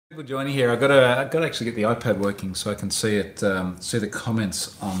People joining here. I got to actually get the iPad working so I can see it, see the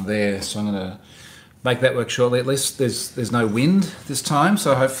comments on there. So I'm going to make that work shortly. At least there's no wind this time,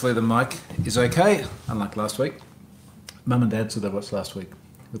 so hopefully the mic is okay. Unlike last week, Mum and Dad said they watched last week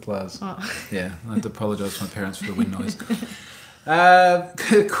with Lars. Oh. Yeah, I have to apologise to my parents for the wind noise.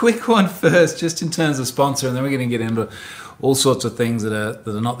 Quick one first, just in terms of sponsor, and then we're going to get into all sorts of things that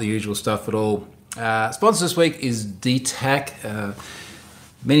are not the usual stuff at all. Sponsor this week is DTAC.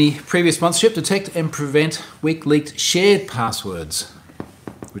 Many previous sponsorship detect and prevent weak leaked shared passwords.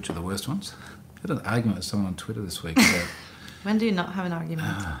 Which are the worst ones? I had an argument with someone on Twitter this week. So. When do you not have an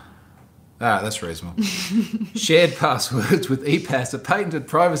argument? That's reasonable. Shared passwords with ePass, a patented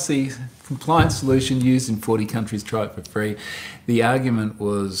privacy compliance solution used in 40 countries. Try it for free. The argument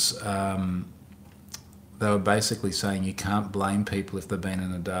was they were basically saying you can't blame people if they've been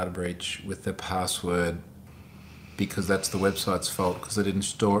in a data breach with their password because that's the website's fault because they didn't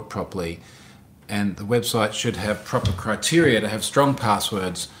store it properly. And the website should have proper criteria to have strong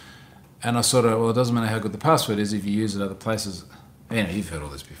passwords. And I sort of, well, it doesn't matter how good the password is if you use it other places. Anyway, you've heard all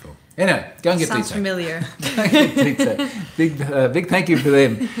this before. Anyway, go and get DTAC. Sounds familiar. Go and get DTAC. Big thank you for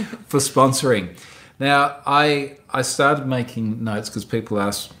them for sponsoring. Now, I started making notes because people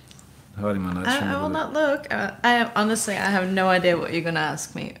asked, hiding my notes. I will not look. Honestly, I have no idea what you're going to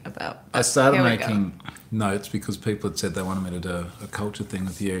ask me about. I started making notes because people had said they wanted me to do a culture thing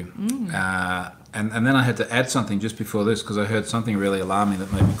with you. And then I had to add something just before this because I heard something really alarming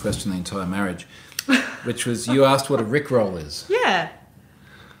that made me question the entire marriage, which was you asked what a Rickroll is. Yeah.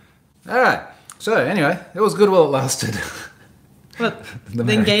 All right. So anyway, it was good while it lasted. What?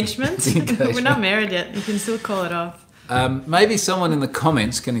 The engagement? The engagement? We're not married yet. You can still call it off. Maybe someone in the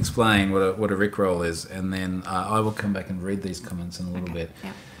comments can explain what a Rickroll is, and then I will come back and read these comments in a little bit.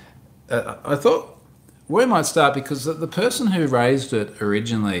 Yeah. I thought where I might start, because the person who raised it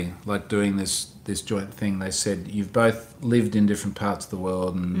originally, like doing this joint thing, they said you've both lived in different parts of the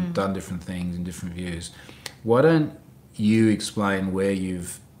world and done different things and different views. Why don't you explain where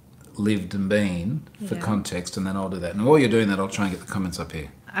you've lived and been for context, and then I'll do that. And while you're doing that, I'll try and get the comments up here.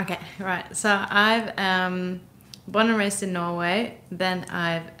 Okay, right. So I've born and raised in Norway. Then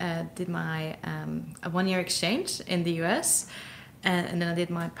I did my a 1-year exchange in the US. And then I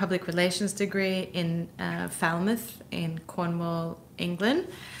did my public relations degree in Falmouth in Cornwall, England.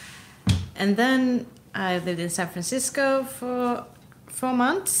 And then I lived in San Francisco for 4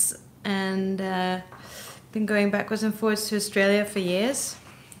 months and been going backwards and forwards to Australia for years.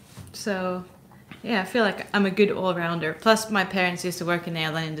 So, yeah, I feel like I'm a good all-rounder. Plus, my parents used to work in the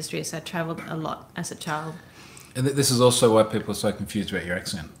airline industry, so I traveled a lot as a child. And this is also why people are so confused about your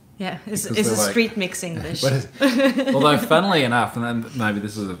accent. Yeah, it's a street mix English. Although, funnily enough, and then maybe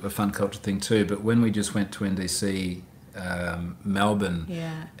this is a fun culture thing too, but when we just went to NDC Melbourne,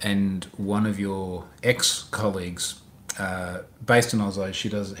 and one of your ex-colleagues, based in Oslo, she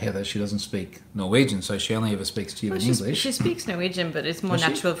doesn't speak Norwegian, so she only ever speaks to you in English. She speaks Norwegian, but it's more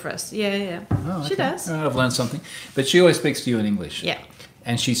natural for us. Yeah. Oh, okay. She does. All right, I've learned something. But she always speaks to you in English. Yeah.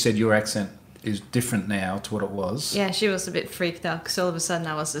 And she said your accent is different now to what it was. Yeah, she was a bit freaked out because all of a sudden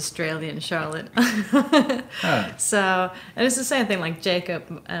I was Australian Charlotte. So, and it's the same thing like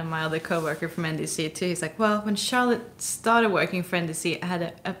Jacob, my other co-worker from NDC too. He's like, well, when Charlotte started working for NDC, I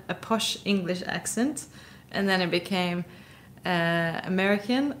had a posh English accent, and then it became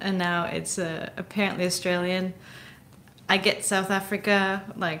American, and now it's apparently Australian. I get South Africa,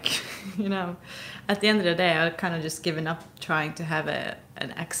 like, at the end of the day, I've kind of just given up trying to have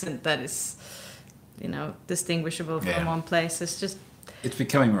an accent that is, distinguishable from one place. It's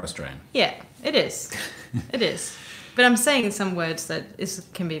becoming more Australian. Yeah, it is. It is. But I'm saying some words that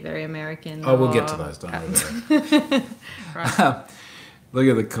can be very American. Oh, we'll get to those, don't worry. Right. Look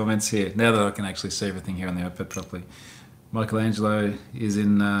at the comments here. Now that I can actually see everything here on the iPad properly. Michelangelo is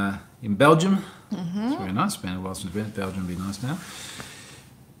in Belgium. Mm-hmm. It's very nice. Been a while since we've been. Belgium would be nice now.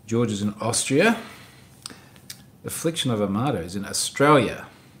 George is in Austria. Affliction of Armada is in Australia.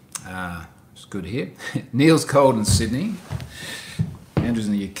 It's good here. Neil's cold in Sydney. Andrew's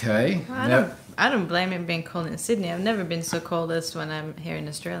in the UK. Well, I don't blame him being cold in Sydney. I've never been so cold as when I'm here in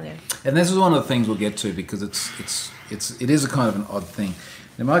Australia. And this is one of the things we'll get to because it is a kind of an odd thing.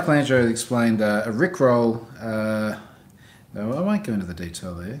 Now, Michelangelo explained a Rickroll. No, I won't go into the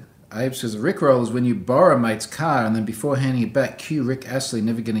detail there. Abe says a Rickroll is when you borrow a mate's car and then before handing it back, cue Rick Astley,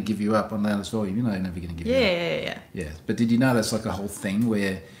 Never Gonna Give You Up on loudest volume. You know Never Gonna Give You Up. Yeah. But did you know that's like a whole thing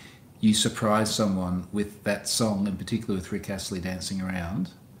where you surprise someone with that song, in particular with Rick Astley dancing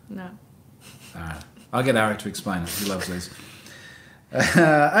around? No. All right. I'll get Ari to explain it. He loves these.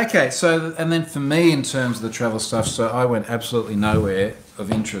 Okay, so, and then for me in terms of the travel stuff, so I went absolutely nowhere.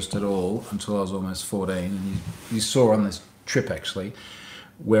 of interest at all until I was almost 14. And you saw on this trip, actually,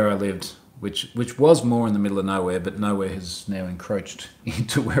 where I lived, which was more in the middle of nowhere, but nowhere has now encroached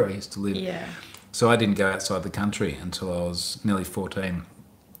into where I used to live. Yeah. So I didn't go outside the country until I was nearly 14.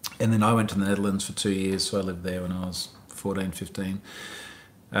 And then I went to the Netherlands for 2 years, so I lived there when I was 14, 15.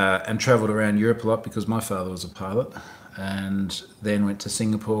 And travelled around Europe a lot because my father was a pilot. And then went to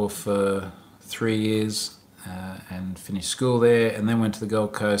Singapore for 3 years and finished school there. And then went to the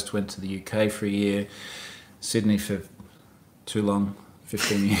Gold Coast, went to the UK for a year, Sydney for too long,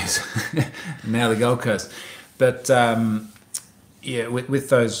 15 years. Now the Gold Coast. But yeah, with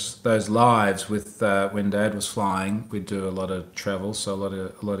those lives, with when Dad was flying, we'd do a lot of travel. So a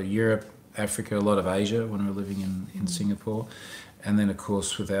lot of Europe, Africa, a lot of Asia when we were living in Singapore. And then, of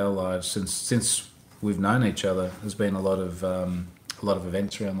course, with our lives, since we've known each other, there's been a lot of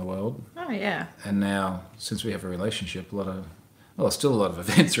events around the world. Oh yeah. And now, since we have a relationship, still a lot of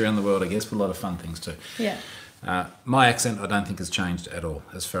events around the world, I guess, but a lot of fun things too. Yeah. My accent, I don't think, has changed at all,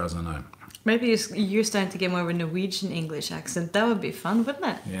 as far as I know. Maybe you're starting to get more of a Norwegian English accent. That would be fun, wouldn't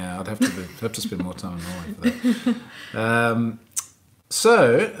it? Yeah, I'd have to spend more time in Norway for that. So,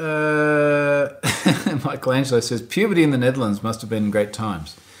 Michelangelo says, puberty in the Netherlands must have been great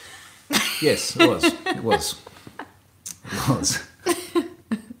times. Yes, it was. It was. It was. Okay.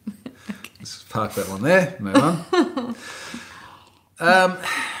 Let's park that one there. Move on.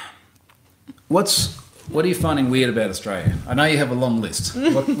 What are you finding weird about Australia? I know you have a long list.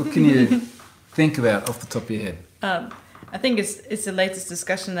 What can you think about off the top of your head? I think it's the latest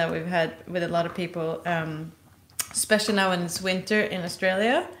discussion that we've had with a lot of people, especially now when it's winter in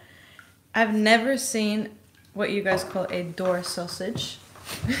Australia. I've never seen what you guys call a door sausage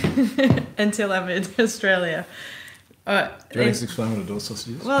until I'm in Australia. Do you want to explain what a door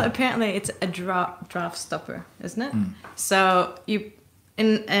sausage is? Well, apparently it's a draft stopper, isn't it? So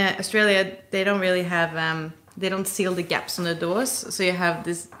in Australia, they don't really have, they don't seal the gaps on the doors. So you have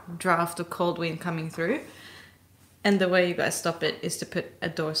this draft of cold wind coming through. And the way you guys stop it is to put a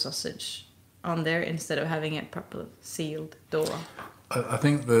door sausage on there instead of having a properly sealed door. I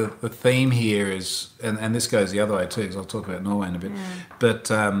think the theme here is, and this goes the other way too, because I'll talk about Norway in a bit, but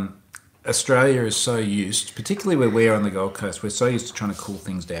Australia is so used, particularly where we're on the Gold Coast, we're so used to trying to cool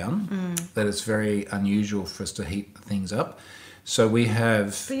things down that it's very unusual for us to heat things up. So we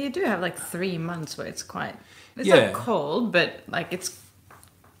have... But you do have like 3 months where it's quite... It's not cold, but like it's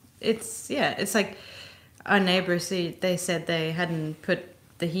like our neighbors, they said they hadn't put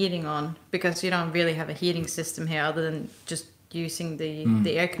the heating on because you don't really have a heating system here other than just using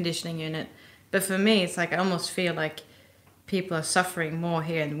the air conditioning unit. But for me, it's like I almost feel like people are suffering more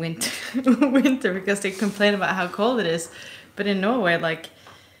here in winter because they complain about how cold it is. But in Norway, like,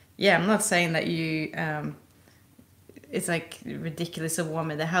 yeah, I'm not saying that you it's like ridiculously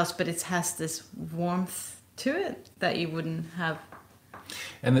warm in the house, but it has this warmth to it that you wouldn't have.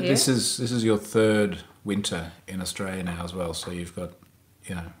 And that this is your third winter in Australia now as well, so you've got,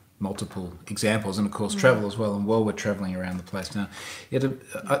 multiple examples, and of course travel as well. And while we're travelling around the place now,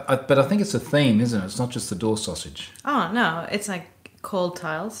 but I think it's a theme, isn't it? It's not just the door sausage. Oh no, it's like cold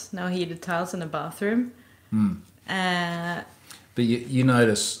tiles, no heated tiles in the bathroom. But you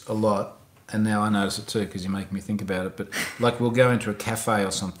notice a lot, and now I notice it too because you make me think about it. But like we'll go into a cafe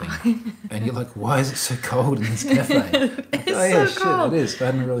or something, and you're like, "Why is it so cold in this cafe?" It's so cold. It is. I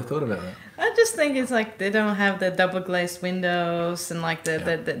hadn't really thought about that. I just think it's like they don't have the double glazed windows and like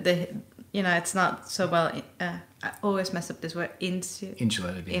the it's not so well. I always mess up this word.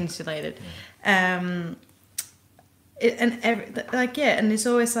 Insulated. Yeah. Insulated. Yeah. And it's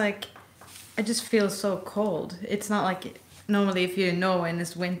always like I just feel so cold. It's not like normally if you're in Norway and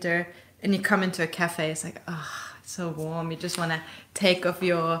it's winter and you come into a cafe, it's like it's so warm. You just want to take off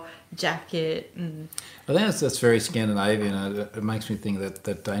your jacket. And I think that's very Scandinavian. It makes me think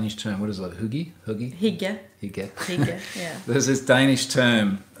that Danish term. What is it? Hygge? Hygge. Yeah. There's this Danish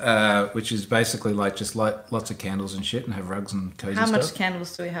term which is basically like just light lots of candles and shit and have rugs and cozy stuff. How much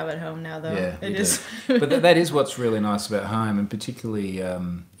candles do we have at home now, though? Yeah, it is. But that is what's really nice about home, and particularly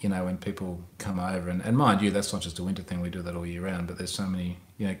when people come over. And mind you, that's not just a winter thing. We do that all year round. But there's so many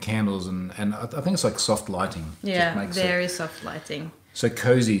candles and I think it's like soft lighting. Yeah, very soft lighting. So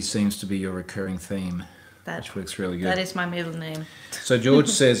cozy seems to be your recurring theme, which works really good. That is my middle name. So George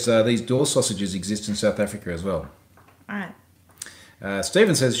says these door sausages exist in South Africa as well. All right.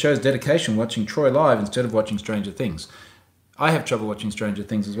 Stephen says shows dedication watching Troy live instead of watching Stranger Things. I have trouble watching Stranger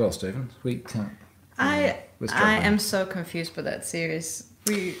Things as well, Stephen. We can't. I am so confused by that series.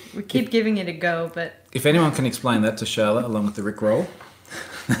 We keep giving it a go, but if anyone can explain that to Charlotte along with the Rick roll.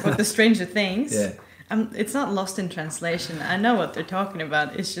 With the Stranger Things. Yeah. it's not lost in translation. I know what they're talking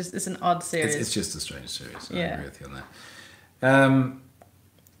about. It's an odd series. It's just a strange series. I Yeah. agree with you on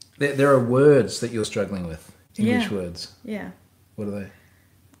that. There are words that you're struggling with. English Yeah. words. Yeah. What are they?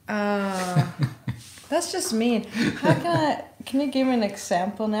 That's just mean. Can you give me an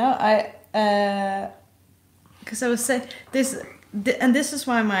example now? Because I was saying this, and this is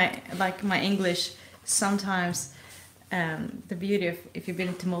why my English sometimes, the beauty of if you've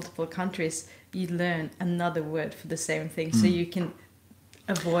been to multiple countries, you learn another word for the same thing, so you can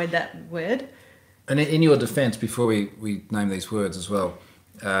avoid that word. And in your defence, before we name these words as well,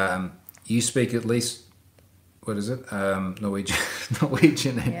 you speak at least, what is it,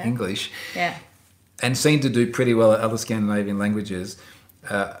 Norwegian and English, Yeah. and seem to do pretty well at other Scandinavian languages.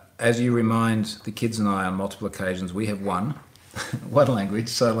 As you remind the kids and I on multiple occasions, we have one language,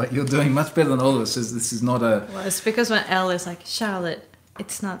 so like you're doing much better than all of us. This is not a... Well, it's because when L is like Charlotte,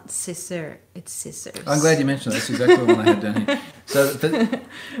 it's not scissor, it's scissors. I'm glad you mentioned that. That's exactly the one I had down here. So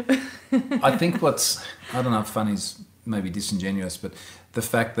I think I don't know if funny's maybe disingenuous, but the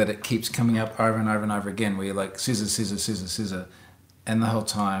fact that it keeps coming up over and over and over again, where you're like, scissors, scissors, scissors, scissor, and the whole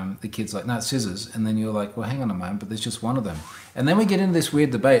time the kid's like, no, it's scissors, and then you're like, well, hang on a moment, but there's just one of them. And then we get into this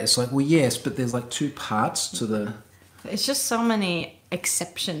weird debate. It's like, well, yes, but there's like two parts to the... It's just so many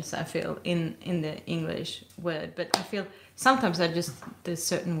exceptions, I feel, in the English word. But I feel sometimes there's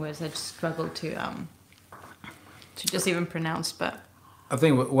certain words I just struggle to just even pronounce. But I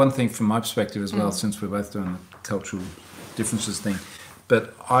think one thing from my perspective as well, since we're both doing the cultural differences thing,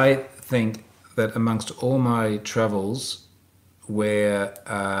 but I think that amongst all my travels where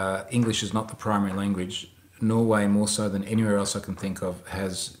English is not the primary language, Norway, more so than anywhere else I can think of,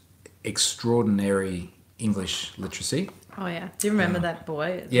 has extraordinary English literacy. oh yeah, do you remember that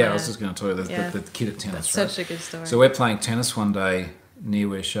boy? Yeah, I was just going to tell you Yeah. the kid at tennis. That's right? such a good story. So we're playing tennis one day near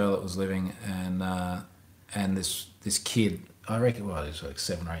where Charlotte was living, and this kid, I reckon, well, he's like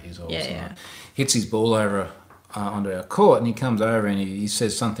 7 or 8 years old, Yeah, or something yeah. like that, hits his ball over onto our court, and he comes over and he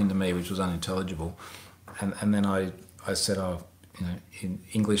says something to me which was unintelligible, and then I said, oh, you know, in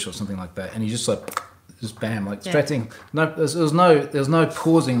English or something like that, and he just like, just bam, like straight thing. No, there's no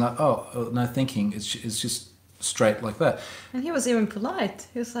pausing, like, oh, no thinking. It's just straight like that. And he was even polite.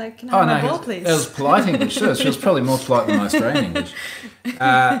 He was like, "Can I have my ball, please?" It was polite English. Sure, she was probably more polite than my Australian English.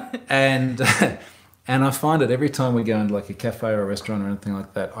 And I find it every time we go into like a cafe or a restaurant or anything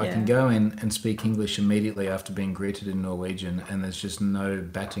like that, I can go in and speak English immediately after being greeted in Norwegian, and there's just no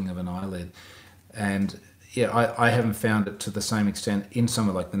batting of an eyelid. And yeah, I haven't found it to the same extent in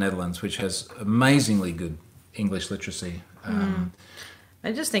somewhere like the Netherlands, which has amazingly good English literacy.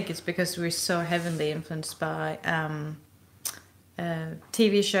 I just think it's because we're so heavily influenced by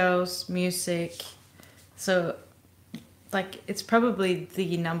TV shows, music. So, like, it's probably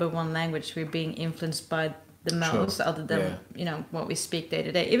the number one language we're being influenced by the most, other than you know what we speak day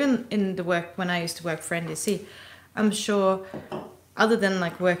to day. Even in the work when I used to work for NDC, I'm sure, other than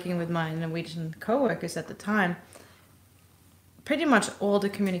like working with my Norwegian co-workers at the time, pretty much all the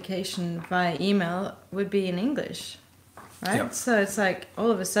communication via email would be in English, right? Yep. So it's like all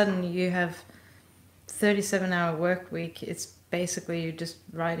of a sudden you have 37-hour work week. It's basically you're just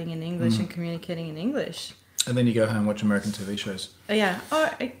writing in English and communicating in English. And then you go home and watch American TV shows. Yeah, or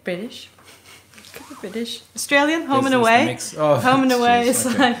British. Could be British. Australian, Home and There's the Away. mix. Oh, Home and Away geez,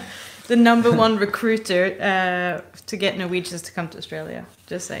 is okay. like the number one recruiter to get Norwegians to come to Australia.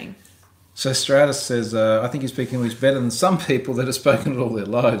 Just saying. So Stratus says, I think you speak English better than some people that have spoken it all their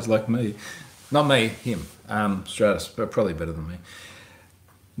lives, like me. Not me, him. Stratus, but probably better than me.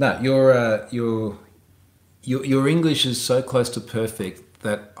 No, your English is so close to perfect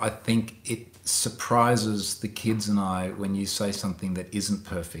that I think it surprises the kids and I when you say something that isn't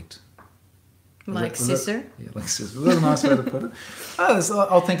perfect. Like scissor. Yeah, like scissor. Was that a nice way to put it?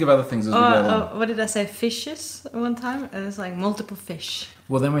 I'll think of other things as we go along. What did I say? Fishes one time? And it's like multiple fish.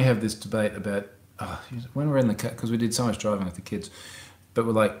 Well, then we have this debate about when we're in the car, because we did so much driving with the kids, but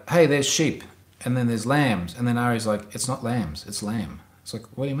we're like, hey, there's sheep, and then there's lambs, and then Ari's like, it's not lambs, it's lamb. It's like,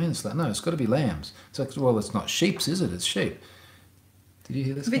 what do you mean it's lamb? No, it's got to be lambs. It's like, well, it's not sheeps, is it? It's sheep. Did you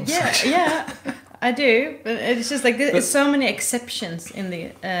hear this? But yeah, I do. But it's just like there's so many exceptions in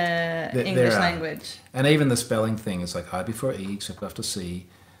the English language. And even the spelling thing is like I before E except after C,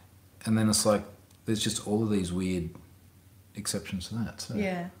 and then it's like there's just all of these weird exceptions to that. So,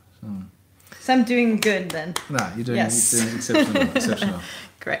 yeah. So I'm doing good then. No, you're doing exceptional.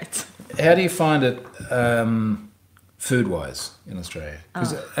 Great. How do you find it food-wise in Australia?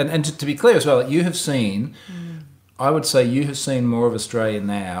 And to be clear as well, you have seen, I would say you have seen more of Australia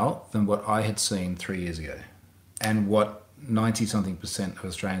now than what I had seen 3 years ago, and what 90-something% of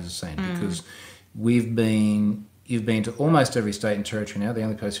Australians have seen, because You've been to almost every state and territory now. The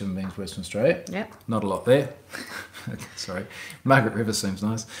only place you haven't been is Western Australia. Yep. Not a lot there. Okay, sorry. Margaret River seems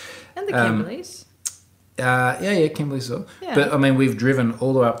nice. And the Kimberleys. Kimberley's well. Yeah. But I mean, we've driven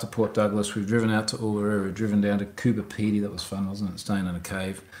all the way up to Port Douglas. We've driven out to Uluru. We've driven down to Coober Pedy. That was fun, wasn't it? Staying in a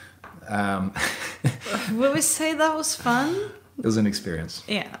cave. Will we say that was fun? It was an experience.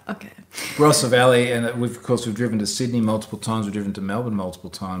 Yeah. Okay. Rossa Valley, and we've driven to Sydney multiple times. We've driven to Melbourne multiple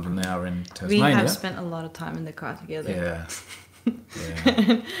times, and now we're in Tasmania. We have spent a lot of time in the car together. Yeah.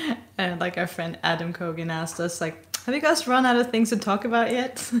 Yeah. And like our friend Adam Kogan asked us, like, have you guys run out of things to talk about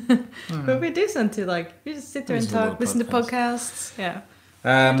yet? But we do tend to, like, we just sit there and talk, listen to podcasts. Yeah.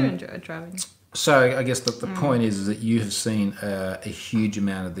 I do enjoy driving. So I guess the point is that you have seen a huge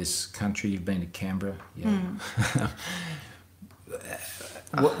amount of this country. You've been to Canberra. Yeah.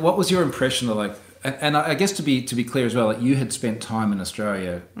 What was your impression of, like, and I guess to be clear as well, like, you had spent time in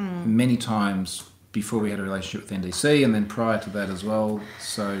Australia many times before we had a relationship with NDC, and then prior to that as well.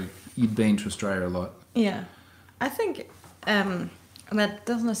 So you'd been to Australia a lot. Yeah. I think that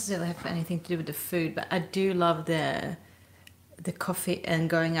doesn't necessarily have anything to do with the food, but I do love the coffee and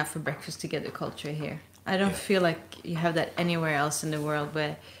going out for breakfast together culture here. I don't feel like you have that anywhere else in the world,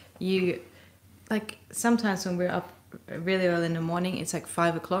 where you, like, sometimes when we're up really early in the morning, it's like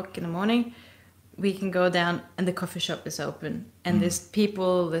 5 o'clock in the morning, we can go down and the coffee shop is open, and there's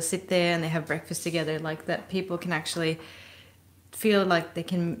people that sit there and they have breakfast together, like that people can actually feel like they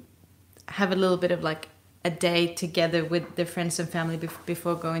can have a little bit of like a day together with their friends and family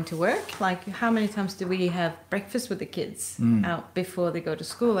before going to work. Like, how many times do we have breakfast with the kids out before they go to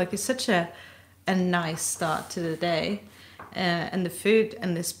school? Like, it's such a nice start to the day. And the food,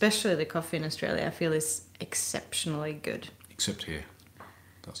 and especially the coffee in Australia, I feel is exceptionally good. Except here.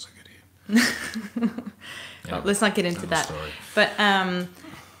 That's so good here. Well, let's not get into that. Story. But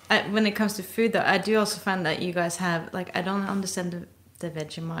when it comes to food, though, I do also find that you guys have, like, I don't understand the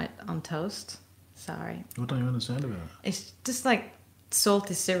Vegemite on toast. Sorry. What don't you understand about it? It's just like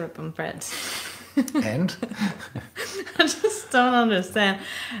salty syrup on bread. And? I just don't understand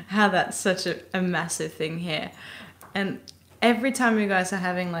how that's such a massive thing here. And every time you guys are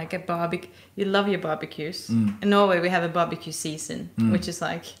having like a barbecue, you love your barbecues. In Norway, we have a barbecue season, which is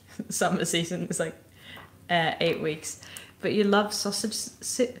like summer season. It's like 8 weeks. But you love sausage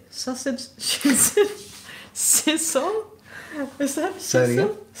sizzle? Is that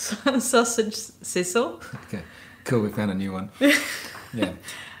sizzle? Sausage sizzle. Okay, cool. We found a new one. Yeah,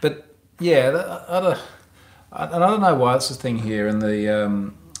 but yeah, I don't know why it's a thing here. And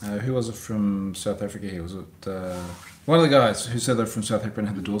the who was it from South Africa? Here was it one of the guys who said they're from South Africa and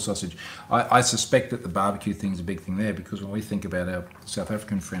had the door sausage. I suspect that the barbecue thing's a big thing there, because when we think about our South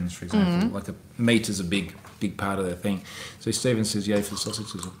African friends, for example, like meat is a big part of their thing. So Stephen says, "Yay for the sausage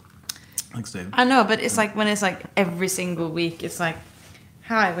sizzle." Thanks, David. I know, but it's like when it's like every single week, it's like,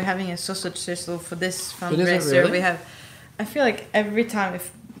 hi, we're having a sausage sizzle for this fundraiser. Really? We have. I feel like every time if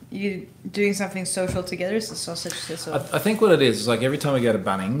you're doing something social together, it's a sausage sizzle. I think what it is like every time we go to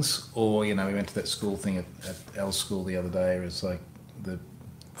Bunnings, or we went to that school thing at L's school the other day, or it's like the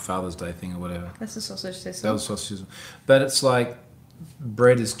Father's Day thing or whatever. That's a sausage sizzle. That was sausage sizzle. But it's like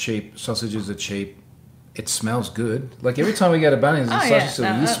bread is cheap, sausages are cheap. It smells good. Like every time we go to Bunnings, it's sausage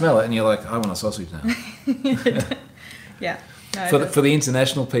sizzle. You smell it and you're like, I want a sausage now. Yeah. No, For the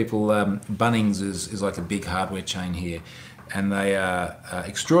international people, Bunnings is like a big hardware chain here, and they are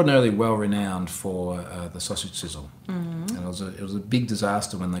extraordinarily well renowned for the sausage sizzle. And it was a big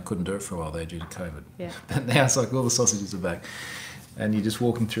disaster when they couldn't do it for a while there due to COVID. Yeah. But now it's like all the sausages are back, and you're just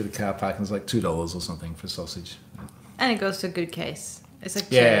walking through the car park and it's like $2 or something for sausage. And it goes to a good case. It's a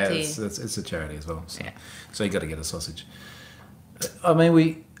Yeah, charity. it's a charity as well. So, Yeah. so you got to get a sausage. I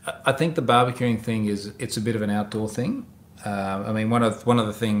mean, I think the barbecuing thing it's a bit of an outdoor thing. I mean, one of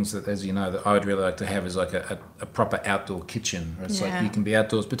the things that, as you know, that I would really like to have is like a proper outdoor kitchen. Where it's like you can be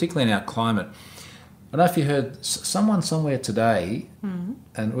outdoors, particularly in our climate. I don't know if you heard someone somewhere today,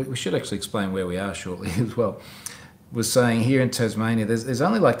 and we should actually explain where we are shortly as well, was saying here in Tasmania, there's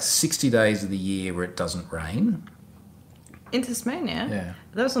only like 60 days of the year where it doesn't rain. In Tasmania? Yeah.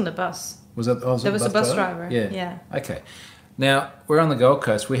 That was on the bus. Was that? Oh, There was a bus driver. Yeah. Okay. Now, we're on the Gold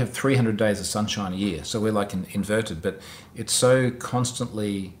Coast. We have 300 days of sunshine a year, so we're like inverted, but it's so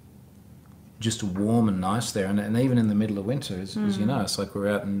constantly just warm and nice there, and even in the middle of winter, as you know, it's like we're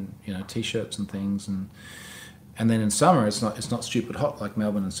out in t-shirts and things, and then in summer it's not stupid hot like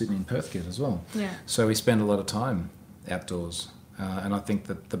Melbourne and Sydney and Perth get as well. Yeah. So we spend a lot of time outdoors, and I think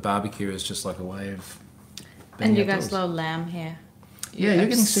that the barbecue is just like a way of being And you outdoors. guys love lamb here. Yeah, you're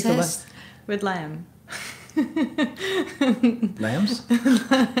getting sick of that. Obsessed with lamb. Lambs?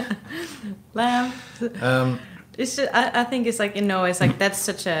 Lamb. Um, It's just, I think it's like in Norway, it's like that's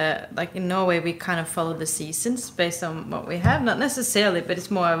such a, like in Norway we kind of follow the seasons based on what we have. Not necessarily, but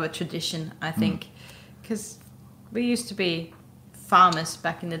it's more of a tradition, I think. Because we used to be farmers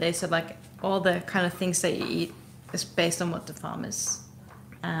back in the day, so like all the kind of things that you eat is based on what the farmers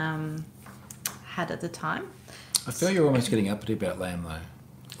had at the time. I feel you're almost getting uppity about lamb, though.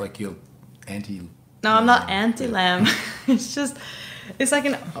 Like you're anti... No, I'm not anti-lamb. It's just, it's like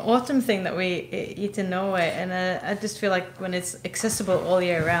an autumn thing that we eat in Norway, and I just feel like when it's accessible all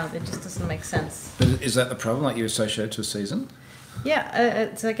year round, it just doesn't make sense. But is that the problem, like you associate to a season? Yeah,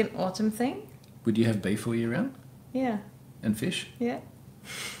 it's like an autumn thing. Would you have beef all year round? Yeah, And fish? yeah,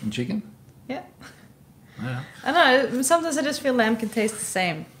 And chicken? yeah. Yeah. I know, sometimes I just feel lamb can taste the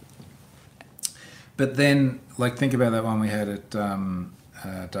same. But then, like, think about that one we had at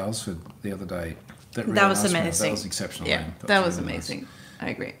Dalesford the other day. That was nice one. amazing. That was exceptional. Yeah, lamb. that was really amazing. I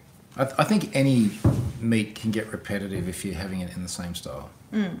agree. Nice. I think any meat can get repetitive if you're having it in the same style.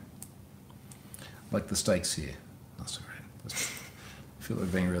 Like the steaks here. Not so great. I feel like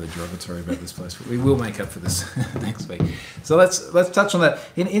we're being really derogatory about this place, but we will make up for this next week. So let's touch on that.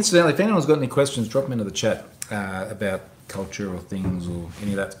 Incidentally, if anyone's got any questions, drop them into the chat about culture or things or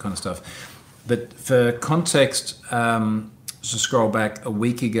any of that kind of stuff. But for context, just to scroll back, a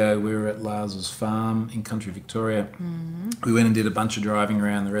week ago we were at Lars's farm in country Victoria. We went and did a bunch of driving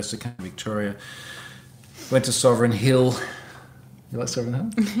around the rest of country Victoria. Went to Sovereign Hill. You like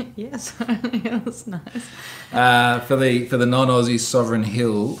Sovereign Hill? Yes, it was nice. For the non-Aussies, Sovereign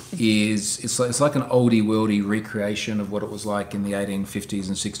Hill it's like an oldie worldy recreation of what it was like in the 1850s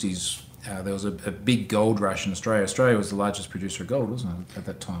and 60s. There was a big gold rush in Australia. Australia was the largest producer of gold, wasn't it, at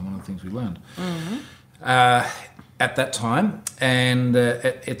that time? One of the things we learned at that time, and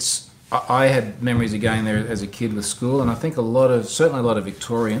I had memories of going there as a kid with school, and I think certainly a lot of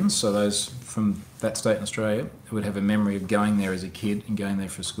Victorians, so those from that state in Australia, would have a memory of going there as a kid and going there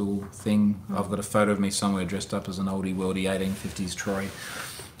for a school thing. I've got a photo of me somewhere dressed up as an oldie worldy 1850s Troy.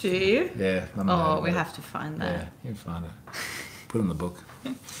 Do you? Yeah. We have to find that. Yeah, you can find it. Put it in the book.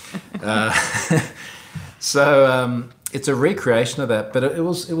 So it's a recreation of that, but it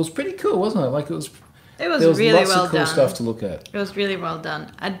was pretty cool, wasn't it? Like it was It was there was really lots well of cool done. stuff to look at. It was really well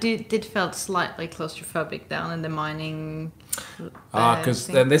done. I did felt slightly claustrophobic down in the mining. Because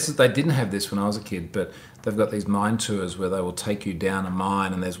thing. they didn't have this when I was a kid, but they've got these mine tours where they will take you down a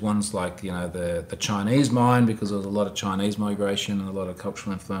mine, and there's ones like the Chinese mine, because there was a lot of Chinese migration and a lot of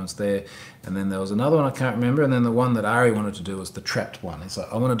cultural influence there, and then there was another one I can't remember, and then the one that Ari wanted to do was the trapped one. It's like,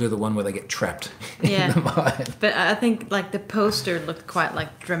 I want to do the one where they get trapped in the mine. But I think like the poster looked quite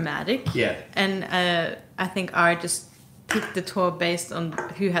like dramatic. Yeah. And I think Ari just picked the tour based on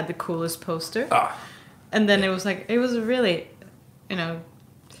who had the coolest poster. And then it was a really,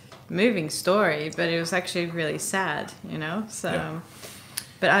 moving story, but it was actually really sad, So, Yeah.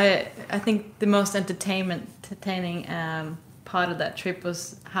 but I think the most entertaining part of that trip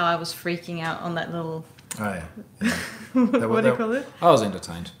was how I was freaking out on that little. Oh yeah. What do you call it? I was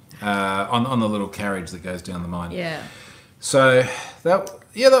entertained on the little carriage that goes down the mine. Yeah. So that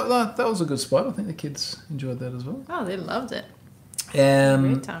was a good spot. I think the kids enjoyed that as well. Oh, they loved it.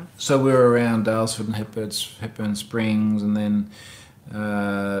 Great time. So we were around Dalesford and Hepburn Springs, and then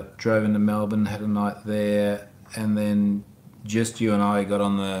drove into Melbourne, had a night there, and then just you and I got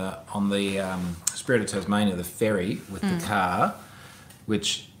on the Spirit of Tasmania, the ferry with the car,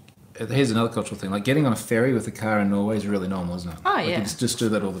 which here's another cultural thing. Like getting on a ferry with a car in Norway is really normal, isn't it? Oh, like yeah. You just do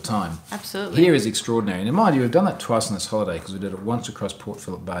that all the time. Absolutely. Here is extraordinary. And mind you, we've done that twice on this holiday, because we did it once across Port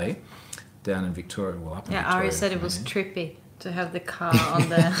Phillip Bay, down in Victoria, up in Victoria. Ari said it was trippy to have the car on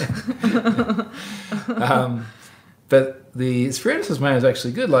the... But the Spirit of Tasmania was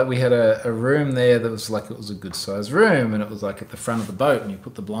actually good. Like we had a room there that was like, it was a good sized room, and it was like at the front of the boat, and you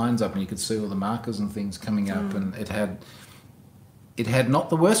put the blinds up and you could see all the markers and things coming up, and it had not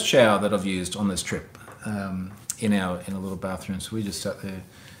the worst shower that I've used on this trip in a little bathroom. So we just sat there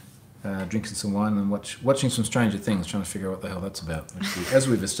drinking some wine and watching some Stranger Things, trying to figure out what the hell that's about, which as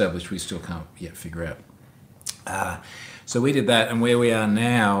we've established, we still can't yet figure out. So we did that, and where we are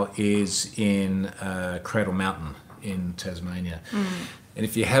now is in Cradle Mountain in Tasmania. And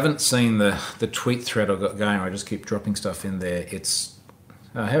if you haven't seen the tweet thread I've got going, I just keep dropping stuff in there. It's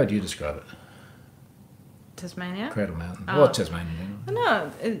how would you describe it? Tasmania? Cradle Mountain. Oh. Well, Tasmania.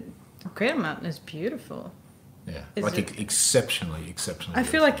 No, Cradle Mountain is beautiful. Yeah, Is like it- exceptionally. I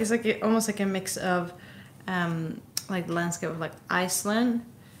feel like it's almost like a mix of like the landscape of like Iceland,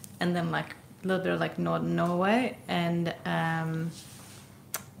 and then like a little bit of like northern Norway, and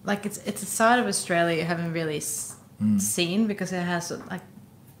like it's a side of Australia you haven't really seen because it has like,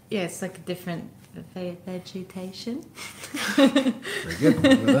 yeah, it's like a different vegetation. Very good.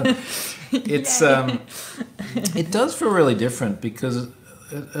 Well done. It's it does feel really different because,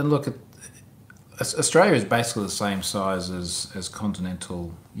 and look, Australia is basically the same size as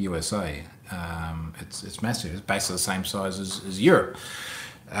continental USA. It's massive. It's basically the same size as Europe.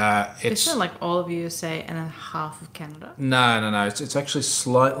 It's not like all of USA and then half of Canada. No. It's actually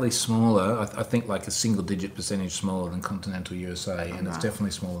slightly smaller. I think like a single-digit percentage smaller than continental USA, and it's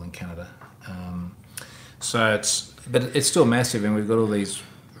definitely smaller than Canada. But it's still massive, and we've got all these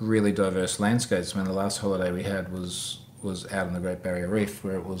really diverse landscapes. I mean, the last holiday we had was out on the Great Barrier Reef,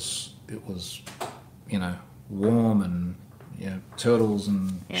 where it was warm and turtles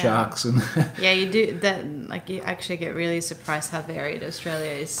and sharks and yeah, you do that. Like you actually get really surprised how varied Australia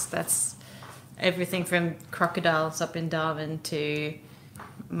is. That's everything from crocodiles up in Darwin to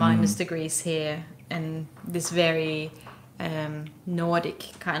minus degrees here, and this very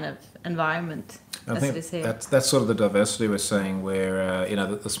Nordic kind of environment. I think that's sort of the diversity we're seeing. Where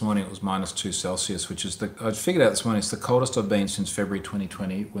this morning it was -2 Celsius, which is I figured out this morning it's the coldest I've been since February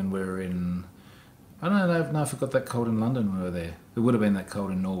 2020 when we were in. I don't know if it got that cold in London when we were there. It would have been that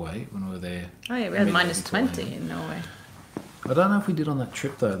cold in Norway when we were there. Oh yeah, we had -20 in Norway. I don't know if we did on that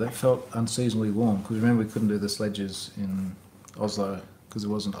trip though. That felt unseasonably warm because remember we couldn't do the sledges in Oslo because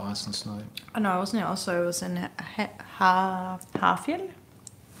there wasn't ice and snow. Oh no, I wasn't in Oslo. It was in Hafjell.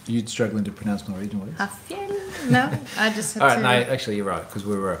 You're struggling to pronounce Norwegian words? Hafjell? No, I just had All right, no, actually you're right because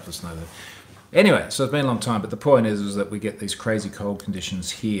we were up for snow there. Anyway, so it's been a long time, but the point is that we get these crazy cold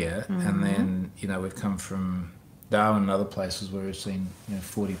conditions here, and then we've come from Darwin and other places where we've seen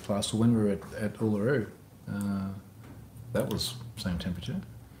 40 plus. Or when we were at Uluru, that was same temperature.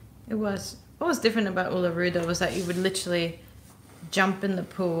 It was. What was different about Uluru though was that you would literally jump in the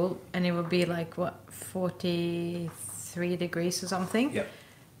pool and it would be like 43 degrees or something. Yep.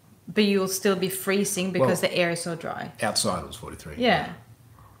 But you'll still be freezing because the air is so dry. Outside it was 43. Yeah.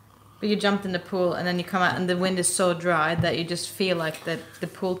 But you jumped in the pool and then you come out and the wind is so dry that you just feel like the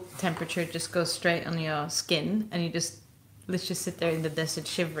pool temperature just goes straight on your skin and you just literally sit there in the desert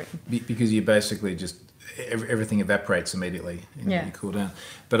shivering. Because you basically just, everything evaporates immediately and you cool down.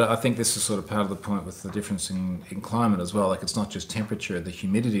 But I think this is sort of part of the point with the difference in climate as well. Like it's not just temperature, the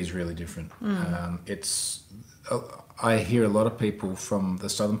humidity is really different. I hear a lot of people from the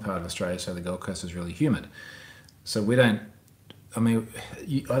southern part of Australia say the Gold Coast is really humid. So we don't, I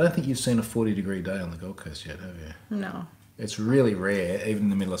don't think you've seen a 40-degree day on the Gold Coast yet, have you? No. It's really rare, even in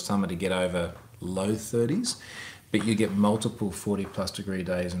the middle of summer, to get over low 30s, but you get multiple 40-plus degree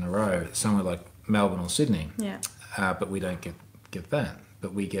days in a row, somewhere like Melbourne or Sydney. Yeah. But we don't get that.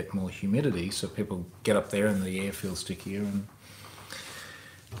 But we get more humidity, so people get up there and the air feels stickier. And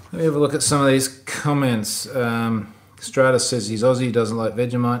let me have a look at some of these comments. Strata says he's Aussie, doesn't like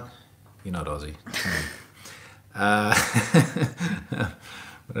Vegemite. You're not Aussie.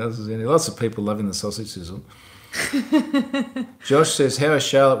 What else is in here? Lots of people loving the sausage sizzle. Josh says, how is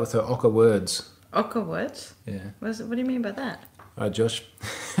Charlotte with her ochre words? Ochre words? Yeah. What do you mean by that? All right, Josh,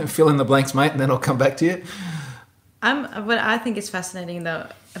 fill in the blanks, mate, and then I'll come back to you. What I think is fascinating, though,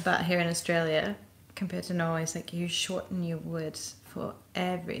 about here in Australia compared to Norway is like you shorten your words for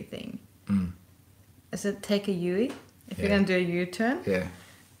everything. Is it take a U-E if you're going to do a U-turn? Yeah.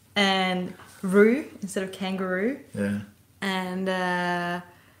 And roo instead of kangaroo. Yeah.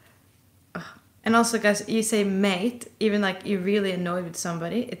 And also, guys, you say mate, even like you're really annoyed with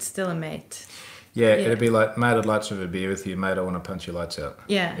somebody, it's still a mate. Yeah, it'd be like, mate, I'd like to have a beer with you. Mate, I want to punch your lights out.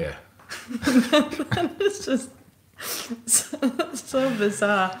 Yeah. Yeah. It's just so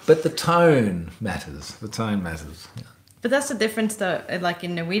bizarre. But the tone matters. The tone matters. Yeah. But that's the difference, though, like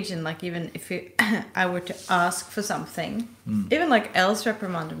in Norwegian, like even if I were to ask for something, even like Els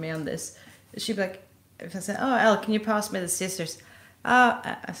reprimanded me on this. She'd be like, if I said, oh, Elle, can you pass me the scissors?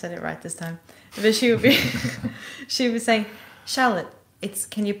 I said it right this time. But she would be saying, Charlotte,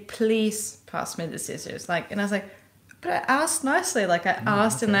 can you please pass me the scissors? Like, and I was like, but I asked nicely. Like I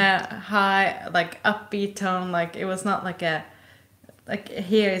asked in a high, like upbeat tone. Like it was not like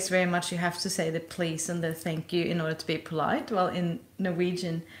here is very much you have to say the please and the thank you in order to be polite. Well, in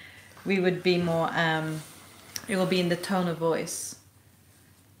Norwegian, we would be more, it will be in the tone of voice.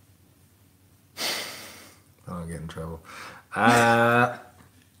 I'll get in trouble.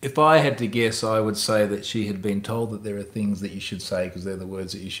 If I had to guess, I would say that she had been told that there are things that you should say because they're the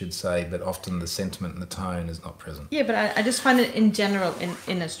words that you should say, but often the sentiment and the tone is not present. Yeah, but I just find it in general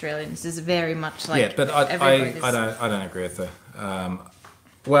in Australians is very much like I don't agree with her.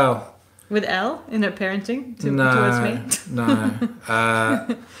 Well, With Elle in her parenting No, towards me? no.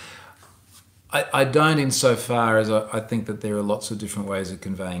 I don't insofar as I think that there are lots of different ways of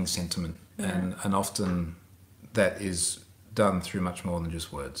conveying sentiment, and often that is done through much more than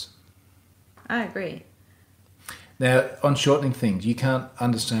just words. I agree. Now, on shortening things, you can't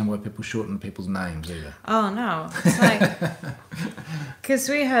understand why people shorten people's names either. Oh no, it's like because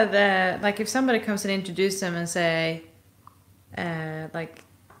we had like if somebody comes and introduce them and say like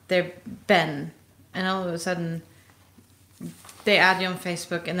they're Ben, and all of a sudden they add you on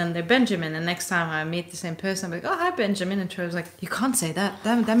Facebook, and then they're Benjamin, and next time I meet the same person, I'm like, oh hi Benjamin, and Troy was like, you can't say that.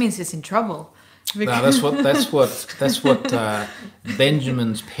 That means it's in trouble. No, that's what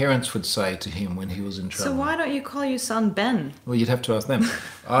Benjamin's parents would say to him when he was in trouble. So why don't you call your son Ben? Well, you'd have to ask them.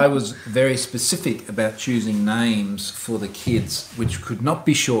 I was very specific about choosing names for the kids, which could not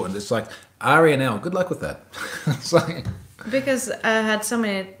be shortened. It's like Ari and L. Good luck with that. It's like, because I had so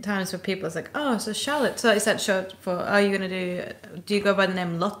many times where people was like, oh, so Charlotte. So is that short for? Are you gonna do you go by the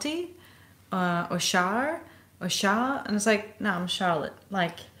name Lottie, or Char, or Shah? And it's like, no, I'm Charlotte.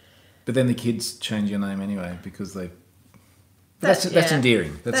 Like. But then the kids change your name anyway because they. That's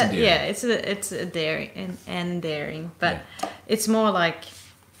endearing. That's endearing. Yeah, it's endearing, but it's more like.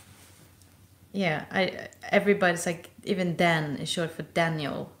 Yeah, everybody's like, even Dan is short for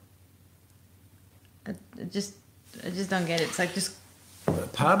Daniel. I just don't get it. It's like just.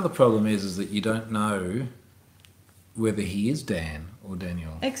 Part of the problem is that you don't know whether he is Dan or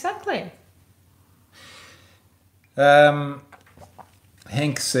Daniel. Exactly.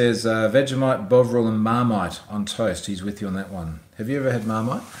 Hank says Vegemite, Bovril and Marmite on toast. He's with you on that one. Have you ever had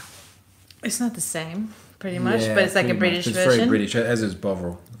Marmite? It's not the same, pretty much, but it's like a British version. It's very British, as is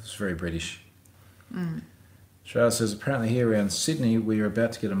Bovril. It's very British. Charles says, apparently here around Sydney, we are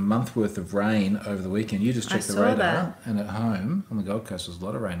about to get a month worth of rain over the weekend. You just checked the radar, and at home, on the Gold Coast, there was a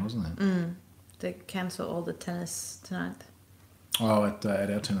lot of rain, wasn't there? They cancelled all the tennis tonight. Oh, at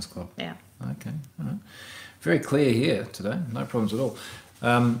our tennis club? Yeah. Okay, all right. Very clear here today, no problems at all.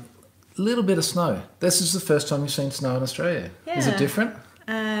 Little bit of snow. This is the first time you've seen snow in Australia. Yeah. Is it different?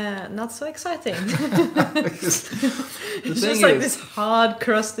 Not so exciting. It's just like this hard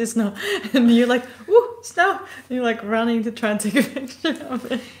crusty snow, and you're like, "Woo, snow!" And you're like running to try and take a picture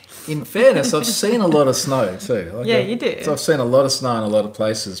of it. In fairness, I've seen a lot of snow too. Like you do. So I've seen a lot of snow in a lot of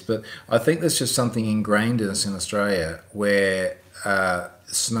places, but I think there's just something ingrained in us in Australia where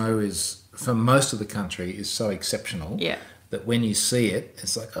snow is, for most of the country, is so exceptional that when you see it,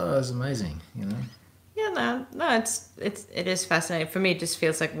 it's like, oh, it's amazing, you know. Yeah, no, it is fascinating. For me, it just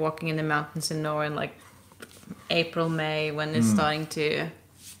feels like walking in the mountains in Norway in like April, May, when it's starting to.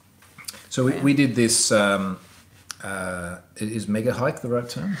 So we did this. Is mega hike the right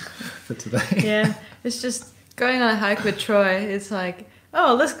term for today? Yeah, it's just going on a hike with Troy. It's like,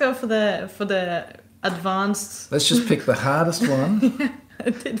 oh, let's go for the advanced. Let's just pick the hardest one. Yeah,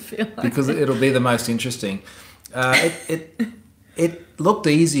 it did feel like because it'll be the most interesting. It looked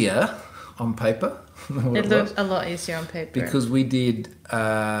easier on paper. It looked a lot easier on paper because we did.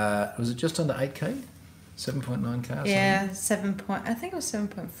 Was it just under 8K, 7.9K? Yeah, I think it was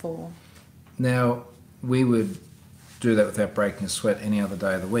 7.4. Now we would do that without breaking a sweat any other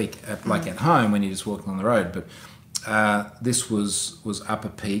day of the week, like at home when you're just walking on the road. But this was up a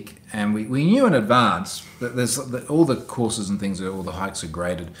peak, and we knew in advance that there's all the courses and things, all the hikes are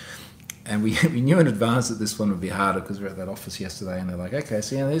graded. And we knew in advance that this one would be harder because we were at that office yesterday, and they're like, okay,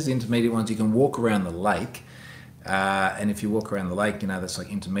 so there's the intermediate ones. You can walk around the lake, and if you walk around the lake, that's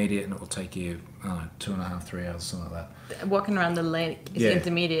like intermediate, and it will take you 2.5, 3 hours, something like that. Walking around the lake is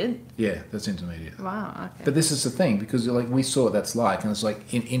intermediate? Yeah, that's intermediate. Wow, okay. But this is the thing, because we saw what that's like, and it's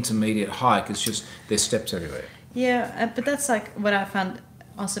like in intermediate hike, it's just there's steps everywhere. Yeah, but that's like what I found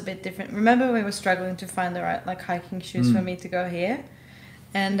also a bit different. Remember we were struggling to find the right like hiking shoes for me to go here?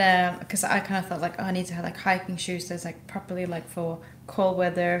 And because I kind of thought like, oh, I need to have like hiking shoes that's like properly like for cold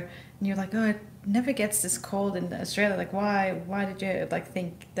weather. And you're like, oh, it never gets this cold in Australia. Like, why did you like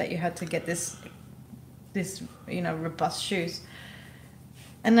think that you had to get this robust shoes?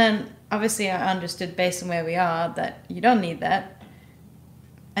 And then obviously I understood based on where we are that you don't need that.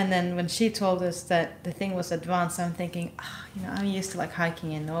 And then when she told us that the thing was advanced, I'm thinking, I'm used to like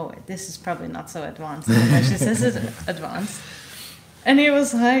hiking in Norway. This is probably not so advanced. And she says it's advanced. And he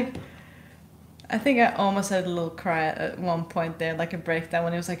was like, I think I almost had a little cry at one point there, like a breakdown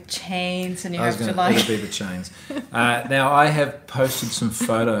when it was like chains and you have to like. It'll be the chains. Now I have posted some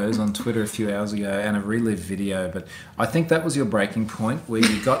photos on Twitter a few hours ago and a relived video, but I think that was your breaking point where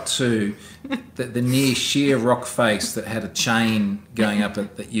you got to the near sheer rock face that had a chain going up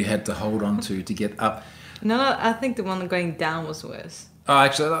it that you had to hold on to get up. No, I think the one going down was worse. Oh,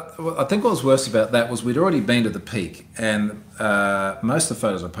 actually, I think what was worse about that was we'd already been to the peak, and most of the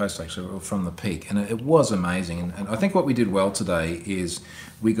photos I posted actually were from the peak, and it was amazing. And I think what we did well today is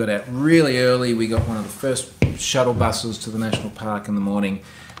we got out really early. We got one of the first shuttle buses to the national park in the morning,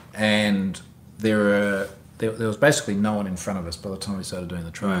 and there was basically no one in front of us by the time we started doing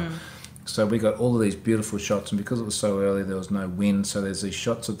the trail. So we got all of these beautiful shots, and because it was so early, there was no wind. So there's these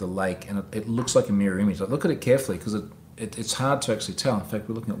shots of the lake, and it looks like a mirror image. Like, look at it carefully, because it's hard to actually tell. In fact,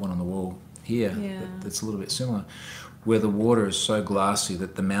 we're looking at one on the wall here that's a little bit similar, where the water is so glassy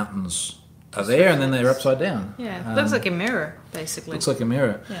that the mountains are there and then they're upside down. Yeah, it looks like a mirror, basically. Looks like a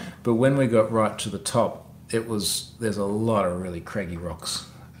mirror. Yeah. But when we got right to the top, there's a lot of really craggy rocks.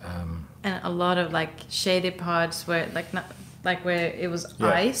 And a lot of like shady parts where where it was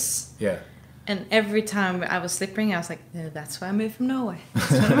ice. Yeah. And every time I was slipping, I was like, "Yeah, that's why I moved from Norway."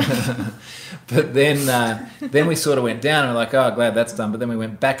 But then we sort of went down and we're like, oh, glad that's done. But then we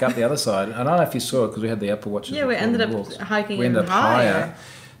went back up the other side. And I don't know if you saw it because we had the Apple Watches. Yeah, we ended up hiking we ended even up higher.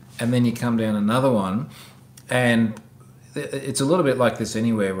 And then you come down another one. And it's a little bit like this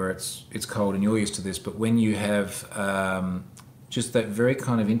anywhere where it's cold and you're used to this. But when you have just that very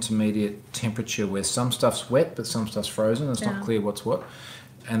kind of intermediate temperature where some stuff's wet but some stuff's frozen, it's not clear what's what.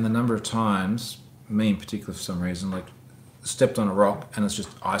 And the number of times, me in particular for some reason, like stepped on a rock and it's just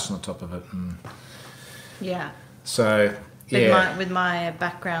ice on the top of it. And yeah. So, With my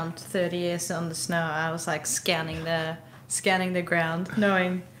background, 30 years on the snow, I was like scanning the ground,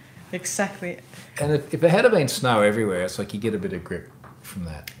 knowing exactly. And if it had been snow everywhere, it's like you get a bit of grip from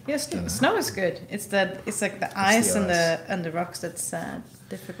that. Yes, snow is good. It's like the ice and the rocks that's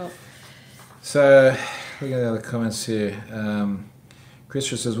difficult. So, looking at the other comments here.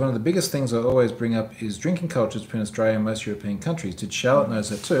 Christopher says, one of the biggest things I always bring up is drinking cultures between Australia and most European countries. Did Charlotte knows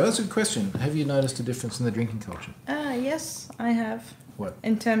that too? Oh, that's a good question. Have you noticed a difference in the drinking culture? Yes, I have. What?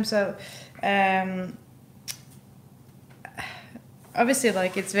 In terms of, obviously,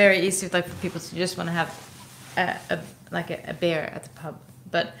 like it's very easy like for people to just want to have a beer at the pub,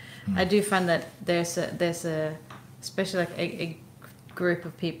 but I do find that there's a especially like a group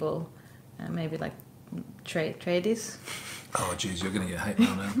of people, maybe like tradies. Oh, geez, you're going to get hate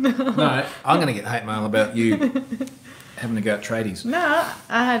mail now. No, I'm going to get hate mail about you having to go at tradies. No,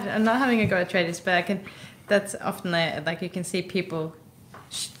 I'm not having a go at tradies, but that's often like you can see people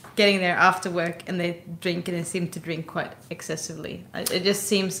getting there after work and they drink and they seem to drink quite excessively. It just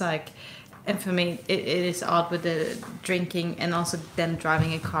seems like, and for me, it is odd with the drinking and also then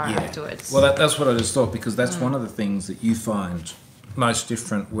driving a car afterwards. Well, that's what I just thought, because that's one of the things that you find most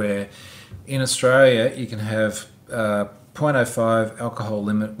different, where in Australia you can have 0.05 alcohol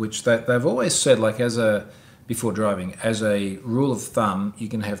limit, which they've always said, like before driving, as a rule of thumb, you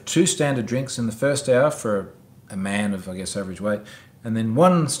can have 2 standard drinks in the first hour for a man of, I guess, average weight, and then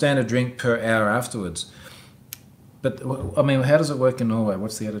 1 standard drink per hour afterwards. But, I mean, how does it work in Norway?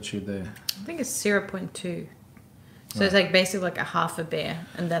 What's the attitude there? I think it's 0.2. So it's like basically like a half a beer,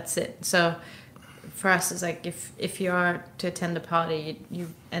 and that's it. So for us, it's like if you are to attend a party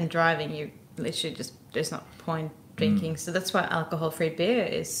and driving, you literally just, there's not point drinking. So that's why alcohol-free beer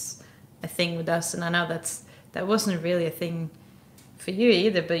is a thing with us. And I know that wasn't really a thing for you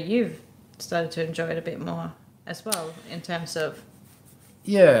either, but you've started to enjoy it a bit more as well in terms of...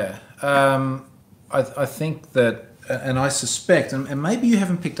 Yeah. I think that, and I suspect, and maybe you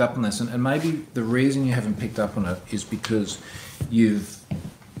haven't picked up on this, and maybe the reason you haven't picked up on it is because you've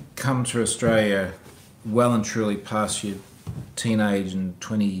come to Australia well and truly past your teenage and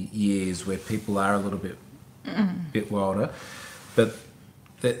 20 years where people are a little bit wilder. But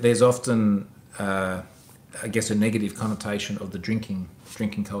there's often, I guess, a negative connotation of the drinking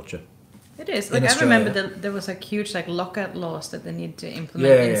culture. It is. Like, I remember there was like huge like lockout laws that they need to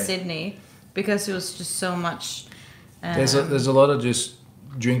implement in Sydney because it was just so much. There's a lot of just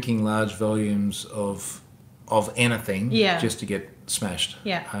drinking large volumes of anything just to get smashed.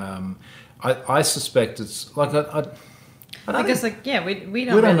 Yeah. I suspect it's like I don't because think, we don't. We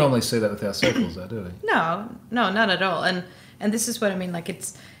don't normally see that with our circles, though, do we? No, not at all. And this is what I mean. Like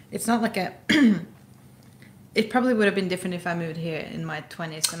it's not like a. It probably would have been different if I moved here in my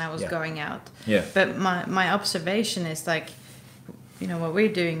 20s and I was going out. Yeah. But my observation is like, you know, what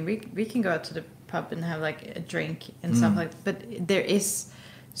we're doing, we can go out to the pub and have like a drink and stuff like that. But there is